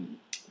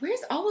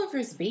 "Where's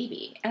Oliver's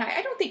baby?" And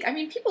I don't think,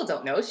 people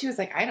don't know. She was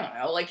like, "I don't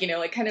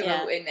know," kind of.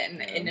 Yeah.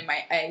 And in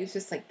my, I was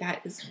just like,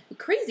 that is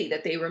crazy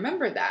that they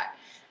remember that.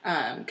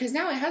 Because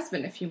now it has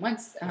been a few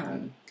months.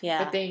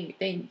 Yeah. But they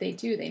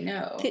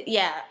know.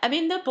 Yeah,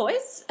 the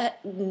boys,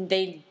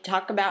 they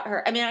talk about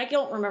her. I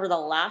don't remember the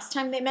last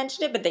time they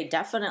mentioned it, but they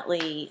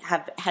definitely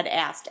had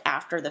asked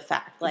after the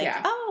fact, like,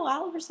 Yeah. "Oh,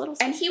 Oliver's little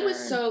sister." And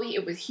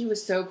he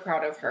was so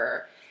proud of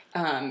her.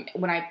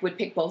 When I would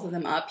pick both of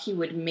them up, he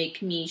would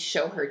make me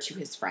show her to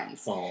his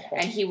friends. Oh.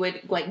 And he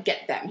would,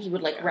 get them. He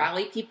would,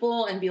 rally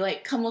people and be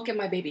like, "Come look at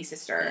my baby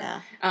sister."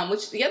 Yeah.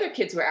 Which the other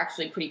kids were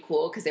actually pretty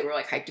cool because they were,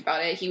 hyped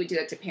about it. He would do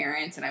that to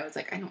parents, and I was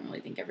like, I don't really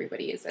think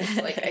everybody is as,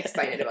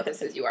 excited about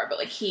this as you are.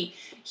 But, he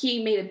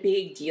made a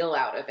big deal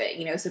out of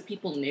it, so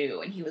people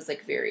knew, and he was,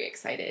 very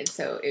excited.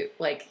 So,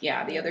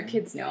 the other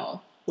kids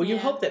know. Well, you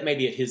Yeah. hope that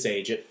maybe at his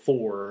age, at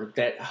 4,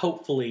 that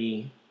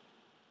hopefully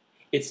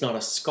it's not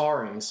a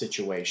scarring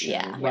situation,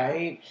 Yeah.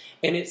 right?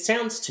 And it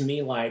sounds to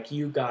me like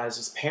you guys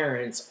as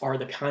parents are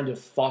the kind of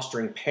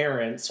fostering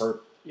parents,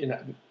 or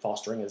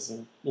fostering is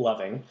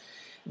loving,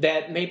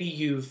 that maybe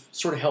you've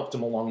sort of helped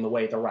him along the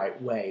way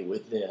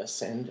with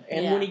this. And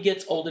Yeah. when he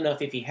gets old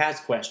enough, if he has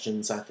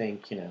questions, I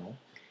think,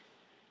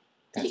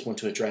 that's when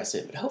to address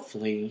it. But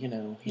hopefully,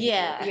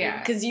 Yeah. Yeah.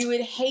 Because you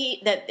would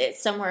hate that it's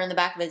somewhere in the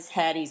back of his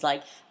head, he's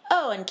like,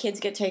 "Oh, and kids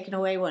get taken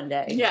away one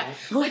day." Yeah,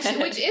 which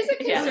is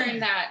a Yeah. concern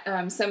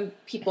that some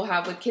people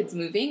have with kids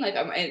moving. Like,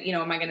 am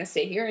I going to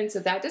stay here? And so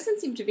that doesn't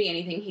seem to be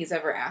anything he's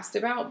ever asked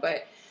about.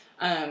 But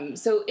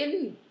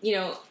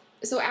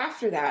so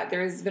after that,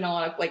 there's been a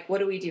lot of what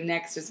do we do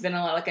next? There's been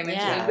a lot, like I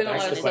mentioned, Yeah, there's been a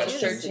that's lot of the soul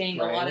question, searching,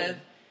 right? a lot of.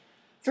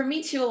 For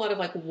me too, a lot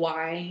of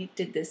why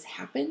did this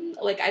happen?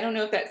 I don't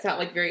know if that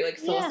sounds very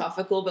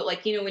philosophical, but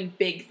in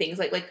big things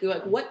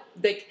what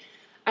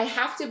I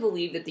have to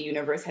believe that the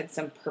universe had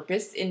some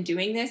purpose in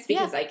doing this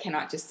because I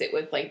cannot just sit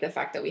with the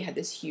fact that we had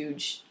this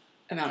huge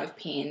amount of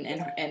pain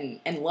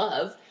and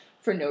love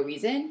for no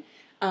reason.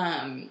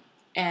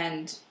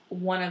 And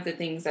one of the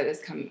things that has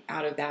come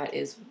out of that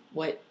is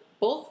what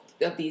both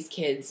of these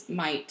kids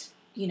might,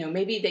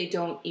 maybe they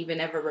don't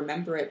even ever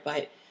remember it,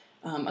 but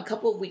a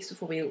couple of weeks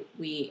before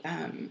we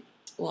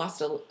lost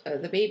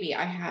the baby,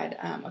 I had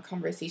a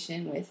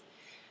conversation with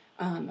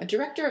a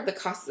director of the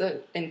CASA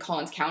in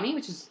Collins County,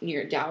 which is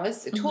near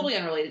Dallas. Totally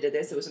unrelated to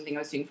this. It was something I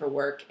was doing for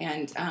work.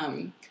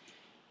 And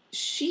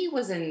she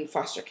was in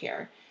foster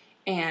care.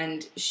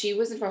 And she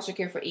was in foster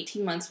care for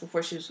 18 months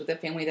before she was with a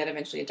family that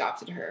eventually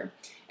adopted her.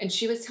 And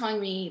she was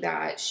telling me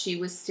that she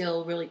was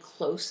still really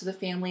close to the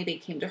family. They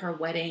came to her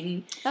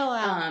wedding. Oh,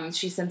 wow.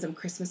 She sent them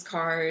Christmas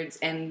cards,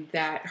 and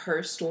that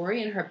her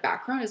story and her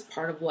background is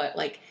part of what,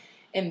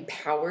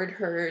 empowered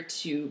her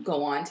to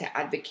go on to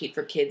advocate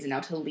for kids and now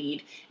to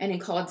lead. And in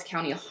Collins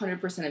County,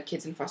 100% of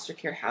kids in foster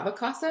care have a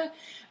CASA.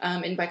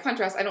 And by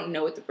contrast, I don't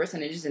know what the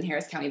percentage is in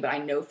Harris County, but I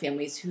know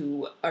families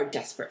who are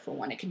desperate for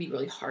one. It can be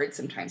really hard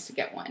sometimes to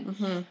get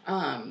one.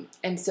 Mm-hmm.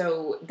 And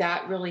so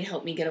that really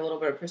helped me get a little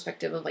bit of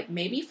perspective of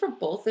maybe for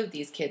both of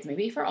these kids,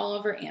 maybe for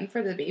Oliver and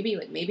for the baby,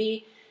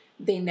 maybe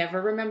they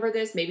never remember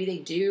this. Maybe they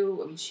do.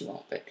 I mean, she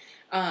won't,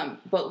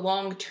 but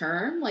long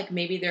term,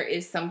 maybe there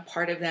is some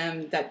part of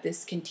them that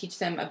this can teach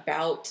them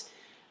about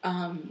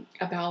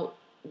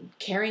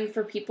caring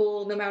for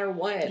people no matter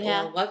what,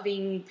 Yeah. or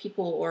loving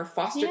people, or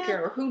foster Yeah.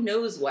 care, or who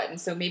knows what. And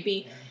so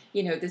maybe,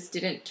 this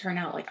didn't turn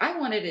out like I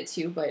wanted it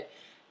to, but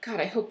God,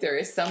 I hope there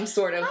is some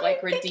sort of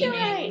like think you're redeeming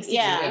right.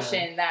 Yeah.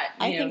 situation that,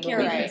 I think will you're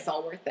make right. this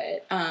all worth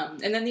it. And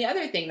then the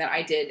other thing that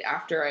I did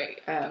after I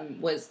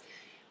was,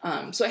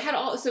 so I had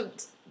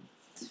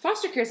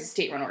foster care is a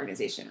state-run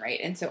organization, right?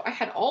 And so I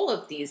had all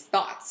of these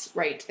thoughts,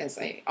 right, as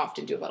I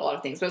often do about a lot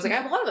of things. But I was like, I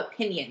have a lot of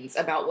opinions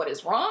about what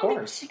is wrong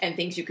course. and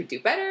things you could do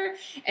better.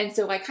 And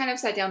so I kind of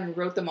sat down and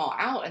wrote them all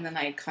out. And then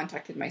I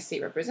contacted my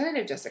state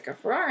representative, Jessica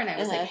Farrar, and I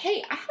was like,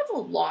 hey, I have a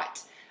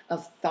lot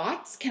of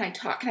thoughts. Can I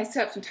talk? Can I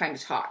set up some time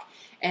to talk?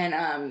 And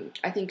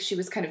I think she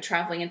was kind of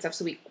traveling and stuff,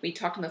 so we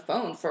talked on the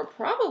phone for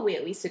probably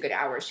at least a good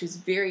hour. She was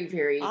very,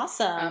 very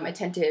Awesome.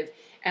 attentive.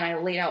 And I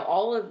laid out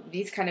all of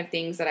these kind of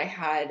things that I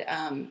had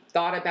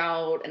thought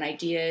about and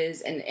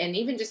ideas, and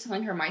even just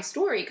telling her my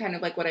story, kind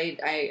of like what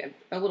I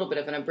a little bit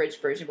of an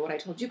abridged version, but what I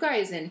told you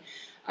guys. And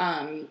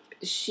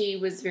she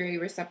was very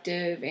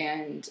receptive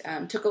and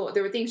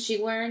there were things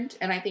she learned.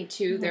 And I think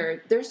too,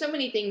 there's so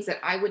many things that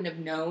I wouldn't have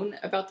known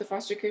about the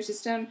foster care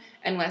system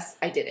unless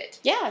I did it.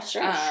 Yeah,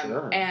 sure.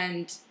 Sure.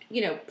 And,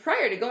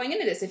 prior to going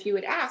into this, if you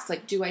had asked,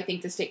 like, do I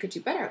think the state could do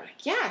better? I'm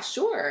like, yeah,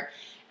 sure.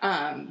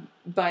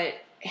 But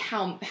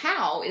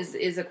how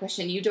is a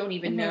question you don't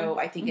even know,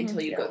 I think,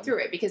 until you go through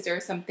it, because there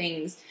are some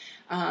things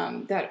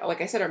that,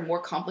 like I said, are more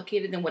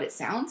complicated than what it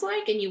sounds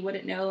like, and you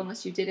wouldn't know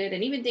unless you did it.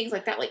 And even things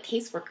like that, like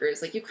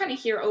caseworkers, like you kind of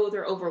hear, oh,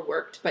 they're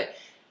overworked, but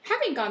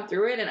having gone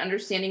through it and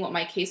understanding what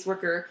my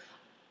caseworker,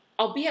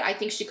 albeit I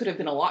think she could have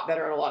been a lot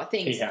better at a lot of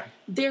things. Yeah.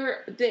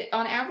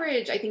 On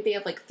average, I think they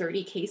have like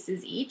 30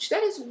 cases each.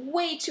 That is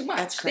way too much.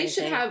 That's They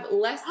crazy. should have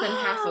less than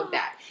half of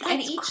that.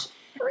 And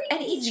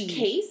each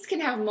case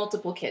can have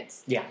multiple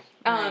kids. Yeah.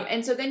 Right.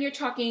 And so then you're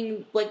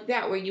talking like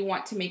that, where you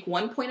want to make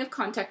one point of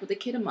contact with a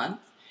kid a month.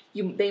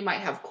 They might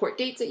have court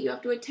dates that you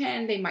have to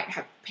attend. They might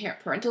have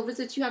parental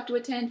visits you have to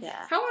attend.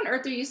 Yeah. How on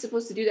earth are you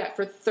supposed to do that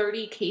for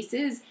 30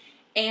 cases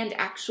and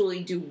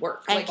actually do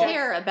work? And Like,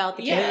 care about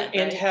the Yeah. kid.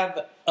 And right?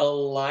 have a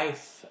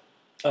life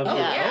of Oh,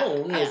 your yeah,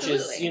 own, which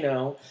is,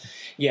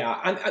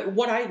 absolutely.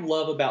 what I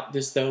love about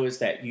this, though, is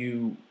that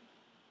you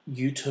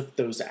took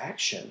those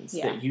actions,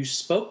 Yeah. that you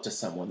spoke to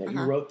someone, that you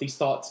Uh-huh. wrote these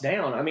thoughts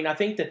down. I mean, I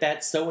think that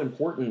that's so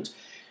important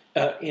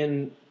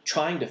in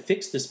trying to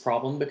fix this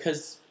problem,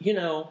 because,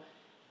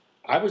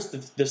 I was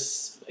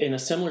this in a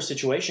similar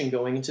situation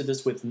going into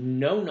this with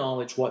no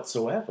knowledge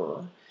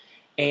whatsoever.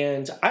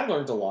 And I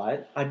learned a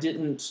lot. I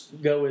didn't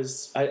go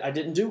I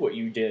didn't do what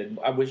you did.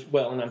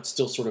 And I'm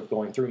still sort of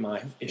going through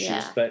my issues,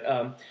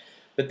 Yeah.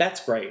 but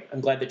that's great. I'm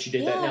glad that you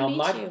did that. Yeah, Now,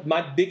 me too.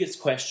 my biggest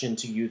question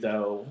to you,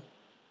 though,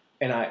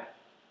 and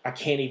I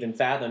can't even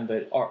fathom,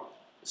 but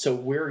so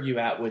where are you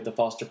at with the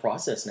foster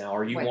process now?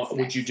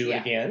 Would you do it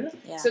Yeah. again?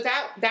 Yeah. So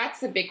that's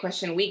the big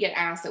question we get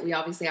asked, that we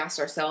obviously asked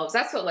ourselves.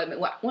 That's what led me.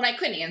 When I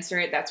couldn't answer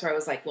it, that's where I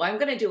was like, well, I'm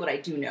going to do what I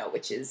do know,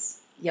 which is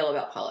yell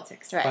about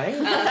politics. Right.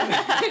 Right?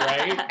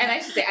 Right? And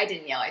I should say I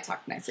didn't yell. I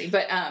talked nicely,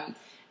 but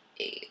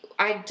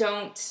I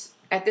don't.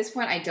 At this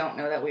point, I don't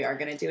know that we are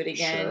going to do it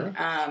again.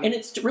 Sure. And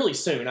it's really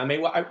soon. I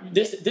mean,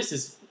 this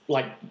is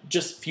like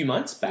just a few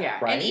months back, yeah,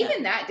 right? and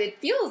even that, it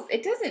feels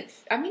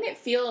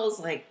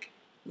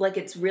like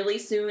it's really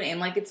soon, and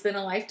like it's been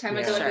a lifetime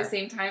ago Sure. at the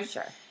same time.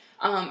 Sure.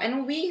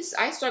 And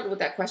I struggled with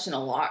that question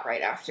a lot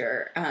right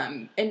after.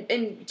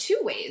 In two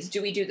ways: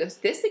 do we do this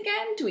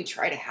again? Do we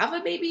try to have a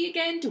baby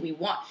again? Do we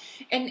want?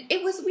 And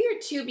it was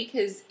weird too,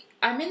 because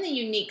I'm in the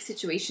unique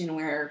situation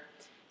where,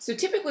 so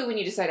typically when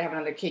you decide to have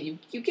another kid,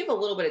 you give a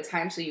little bit of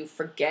time so you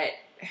forget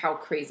how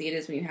crazy it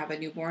is when you have a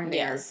newborn. They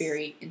Yes. are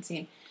very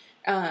insane,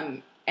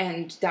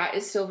 and that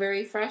is still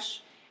very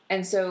fresh.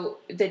 And so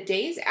the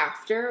days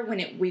after,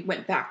 when we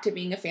went back to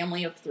being a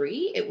family of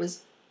 3, it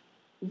was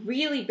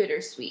really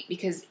bittersweet,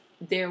 because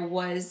there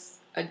was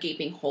a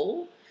gaping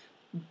hole,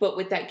 but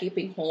with that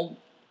gaping hole,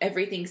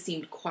 everything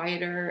seemed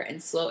quieter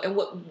and slow. And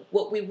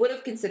what we would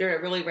have considered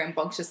a really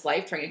rambunctious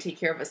life, trying to take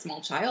care of a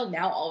small child,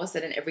 now all of a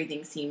sudden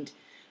everything seemed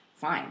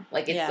fine.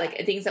 Like, it's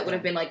like things that would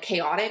have been like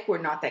chaotic were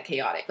not that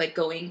chaotic. Like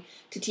going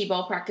to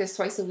t-ball practice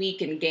twice a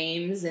week, and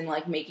games, and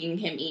like making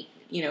him eat,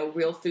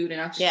 real food and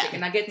not just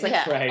chicken nuggets.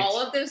 Like all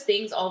of those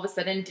things all of a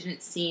sudden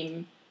didn't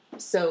seem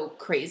so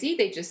crazy.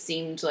 They just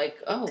seemed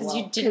like, oh, Because well,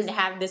 you didn't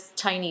have this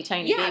tiny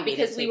baby.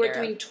 because to we take were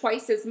care of. doing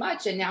twice as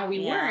much, and now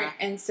we weren't.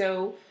 And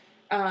so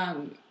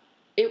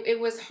it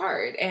was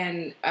hard.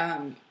 And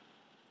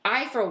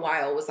I, for a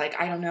while, was like,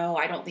 I don't know.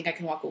 I don't think I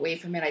can walk away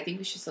from it. I think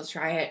we should still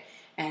try it.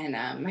 And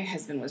my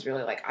husband was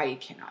really like, I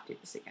cannot do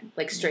this again.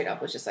 Like, straight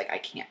up was just like, I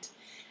can't.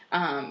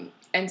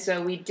 And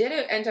so we did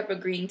end up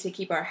agreeing to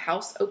keep our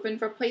house open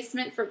for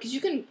placement, because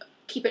you can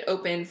keep it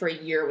open for a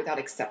year without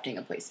accepting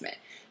a placement.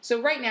 So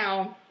right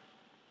now,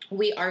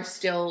 we are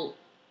still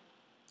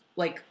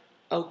like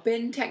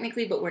open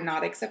technically, but we're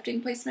not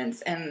accepting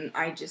placements, and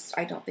I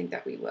don't think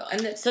that we will.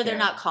 And So they're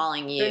not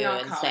calling you They're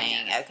not and calling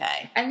saying, us.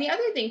 okay. And the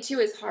other thing too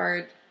is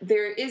hard.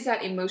 There is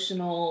that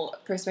emotional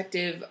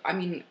perspective. I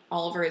mean,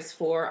 Oliver is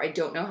 4. I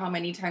don't know how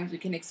many times we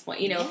can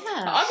explain. Yeah,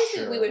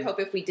 Obviously, we would sure. hope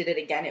if we did it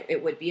again,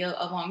 it would be a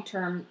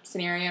long-term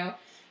scenario.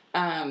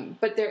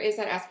 But there is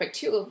that aspect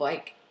too of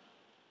like,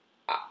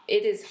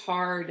 it is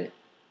hard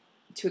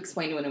to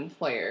explain to an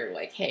employer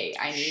like, hey,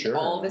 I need Sure.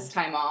 all this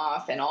time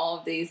off and all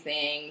of these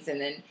things, and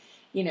then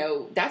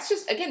that's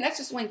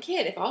just one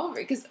kid. If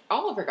because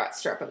Oliver got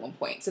strep at one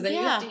point, so then you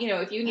have to,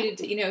 if you needed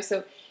to,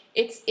 so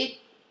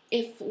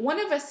if one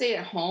of us stayed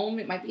at home,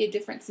 it might be a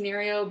different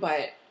scenario,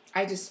 but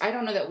I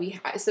don't know that we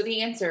so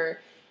the answer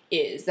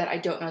is that I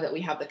don't know that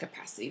we have the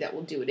capacity that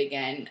we'll do it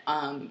again.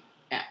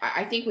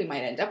 I think we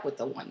might end up with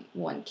the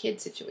one kid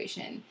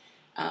situation.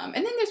 And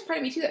then there's part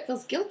of me too that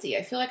feels guilty.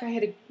 I feel like I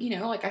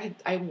had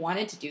I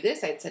wanted to do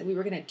this. I had said we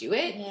were going to do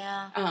it.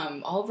 Yeah.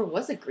 Oliver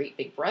was a great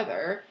big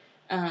brother.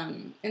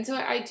 And so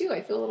I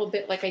feel a little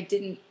bit like I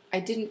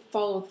didn't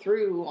follow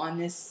through on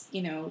this,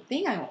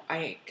 thing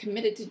I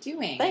committed to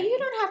doing. But you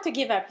don't have to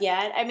give up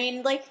yet. I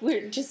mean, like,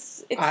 it's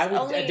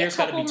only there's a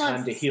got to couple be time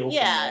months. to heal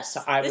Yeah. from this.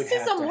 I would This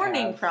is have a to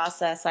mourning have-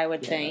 process, I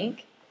would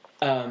think.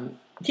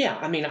 Yeah,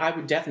 I mean, I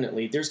would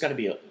definitely. There's got to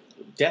be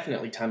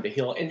definitely time to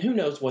heal, and who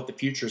knows what the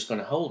future is going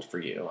to hold for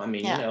you. I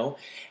mean,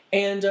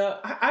 and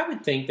I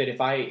would think that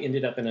if I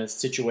ended up in a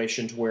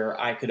situation to where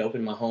I could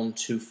open my home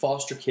to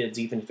foster kids,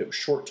 even if it was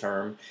short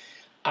term,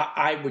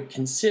 I would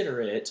consider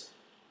it,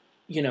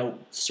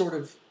 sort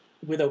of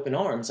with open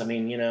arms. I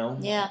mean,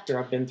 after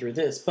I've been through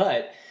this,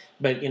 but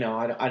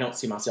I don't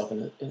see myself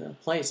in a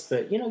place.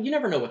 But you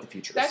never know what the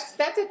future is.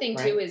 That's the thing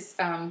right? too. Is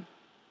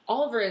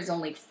Oliver is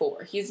only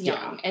 4. He's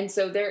young. Yeah. And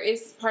so there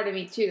is part of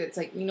me too that's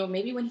like,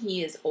 maybe when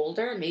he is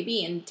older,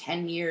 maybe in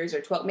 10 years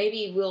or 12,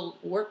 maybe we'll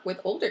work with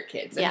older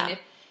kids. I mean,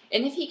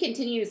 if he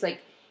continues,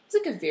 like,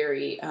 he's like a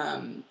very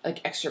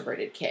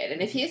extroverted kid.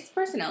 And if his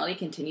personality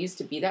continues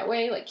to be that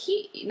way, like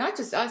not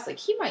just us, like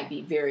he might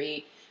be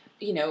very,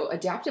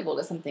 adaptable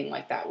to something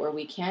like that where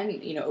we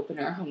can, open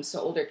our homes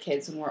to older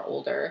kids when we're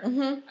older.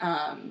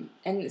 Mm-hmm.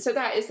 And so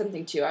that is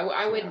something too.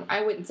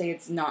 I wouldn't say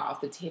it's not off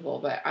the table,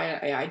 but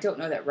I don't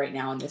know that right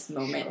now in this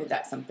moment that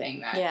that's something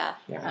that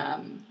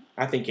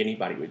I think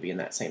anybody would be in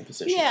that same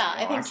position. Yeah,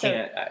 I think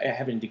so.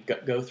 Having to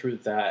go through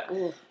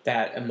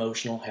that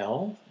emotional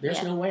hell.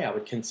 There's no way I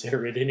would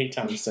consider it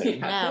anytime soon.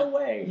 No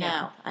way.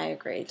 No, I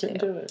agree too. Couldn't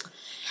do it.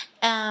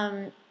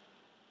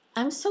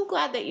 I'm so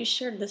glad that you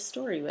shared this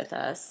story with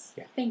us.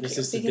 Yeah, Thank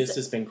this you. This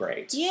has been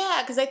great.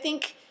 Yeah, because I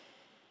think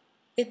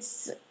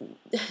it's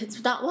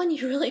not one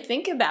you really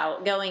think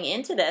about going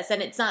into this,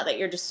 and it's not that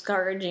you're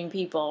discouraging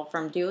people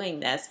from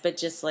doing this, but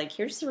just like,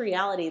 here's the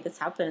reality. This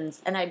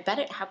happens, and I bet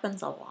it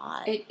happens a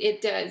lot.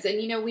 It does,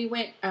 and we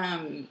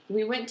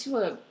went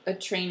to a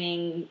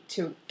training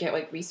to get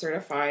like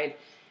recertified,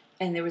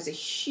 and there was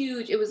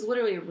it was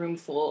literally a room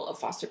full of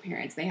foster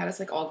parents. They had us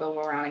like all go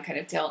around and kind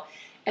of tell.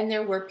 And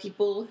there were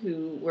people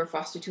who were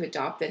fostered to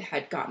adopt that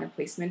had gotten a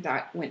placement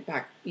that went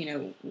back,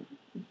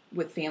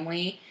 with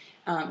family,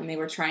 and they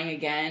were trying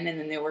again. And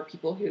then there are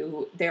people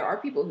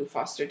who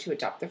foster to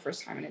adopt the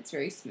first time, and it's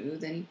very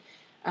smooth. And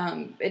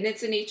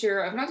it's the nature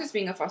of not just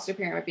being a foster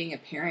parent, but being a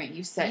parent.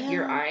 You set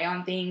your eye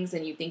on things,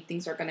 and you think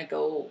things are going to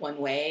go one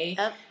way,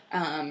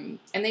 and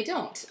they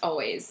don't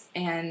always.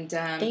 And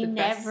they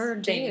never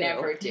do. They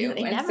never do.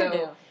 They never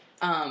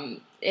do.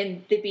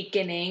 In the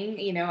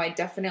beginning, I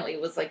definitely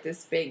was like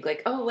this big,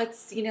 like, oh,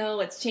 let's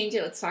change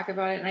it. Let's talk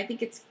about it. And I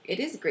think it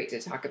is great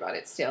to talk about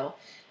it still.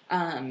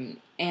 And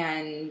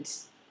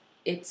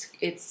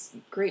it's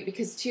great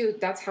because too,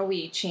 that's how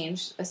we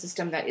change a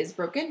system that is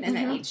broken and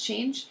that needs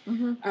change.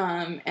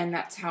 And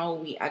that's how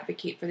we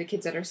advocate for the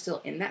kids that are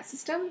still in that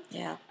system.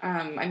 Yeah.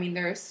 I mean,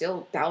 there are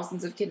still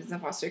thousands of kids in the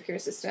foster care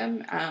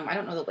system. I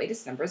don't know the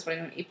latest numbers, but I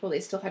know in April they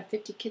still had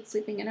 50 kids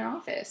sleeping in an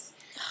office.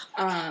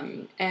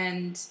 And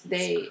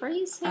they, it's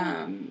crazy.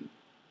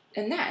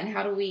 And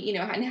how do we,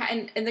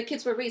 and the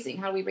kids we're raising,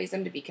 how do we raise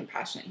them to be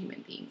compassionate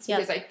human beings? Yep.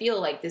 Because I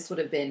feel like this would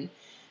have been,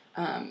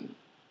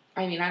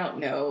 I mean, I don't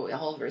know,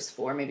 Oliver's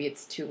 4, maybe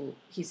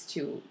he's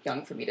too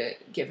young for me to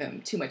give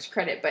him too much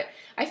credit, but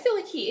I feel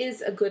like he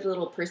is a good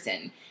little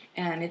person,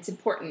 and it's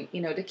important,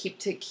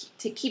 to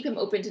keep him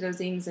open to those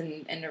things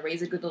and to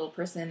raise a good little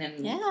person.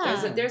 And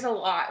there's a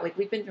lot, like,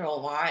 we've been through a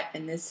lot,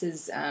 and this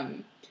is,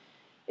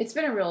 it's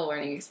been a real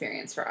learning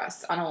experience for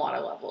us on a lot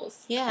of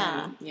levels.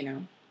 Yeah.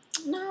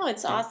 No,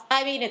 it's awesome.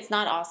 I mean, it's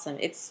not awesome.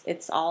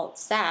 It's all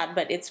sad,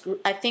 but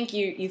I think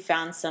you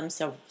found some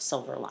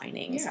silver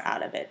linings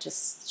out of it.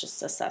 Just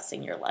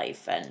assessing your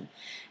life,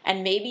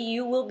 and maybe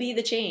you will be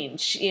the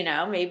change.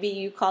 Maybe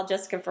you call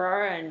Jessica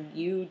Ferrara and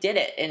you did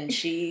it, and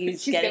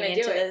she's getting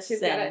into this.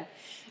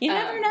 You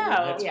never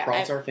know. Let's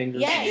cross our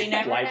fingers. Yeah, you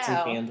never lights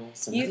know. and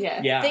candles.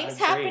 And Things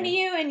happen to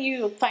you, and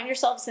you find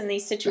yourselves in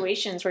these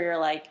situations where you're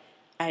like,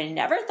 I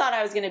never thought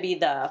I was going to be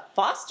the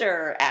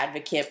foster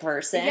advocate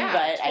person, Yeah,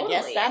 but I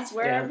guess totally. that's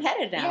where Yeah. I'm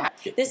headed now.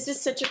 Yeah. This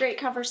is such a great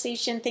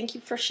conversation. Thank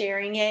you for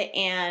sharing it.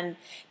 And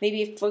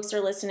maybe if folks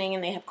are listening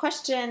and they have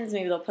questions,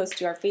 maybe they'll post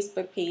to our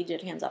Facebook page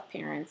at Hands Off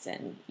Parents,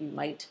 and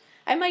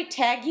I might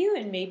tag you,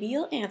 and maybe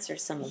you'll answer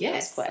some of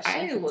Yes, those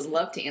questions. I would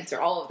love to answer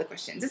all of the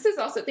questions. This is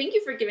also, thank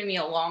you for giving me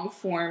a long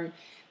form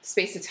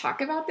space to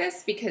talk about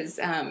this, because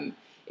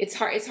it's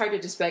hard to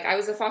just be like, I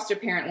was a foster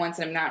parent once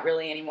and I'm not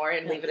really anymore,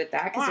 and leave it at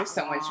that, because there's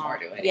so much more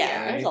to it.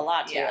 Yeah, there's a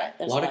lot to Yeah. it. A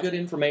There's lot of good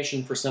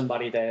information for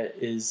somebody that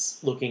is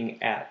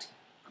looking at,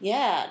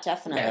 Yeah,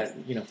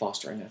 definitely.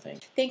 fostering, I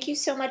think. Thank you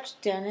so much,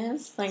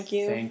 Dennis. Thank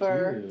you Thank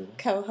for you.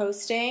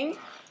 co-hosting.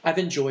 I've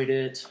enjoyed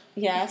it.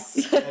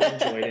 Yes.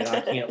 I've enjoyed it.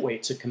 I can't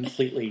wait to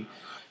completely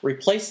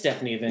replace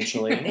Stephanie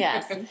eventually.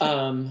 Yes.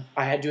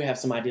 I do have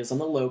some ideas on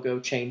the logo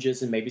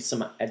changes and maybe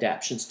some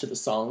adaptions to the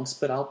songs,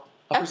 but I'll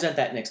present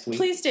that next week.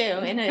 Please do,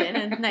 in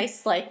a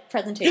nice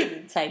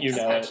presentation type You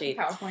know it. spreadsheet.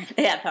 PowerPoint.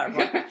 Yeah,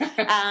 PowerPoint.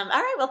 All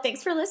right, well,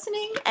 thanks for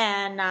listening,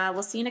 and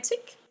we'll see you next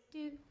week.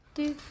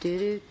 You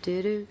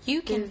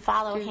can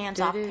follow Hands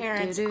Off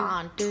Parents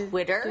on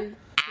Twitter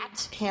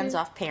at Hands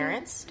Off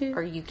Parents,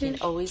 or you can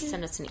always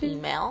send us an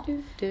email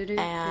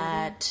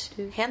at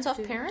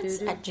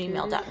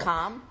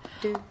handsoffparents@gmail.com,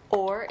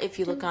 or if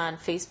you look on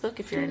Facebook,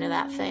 if you're into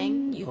that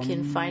thing, you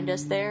can find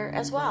us there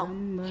as well.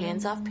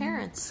 Hands Off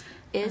Parents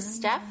is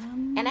Steph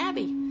and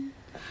Abby.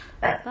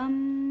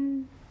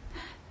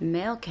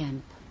 Mail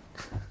camp.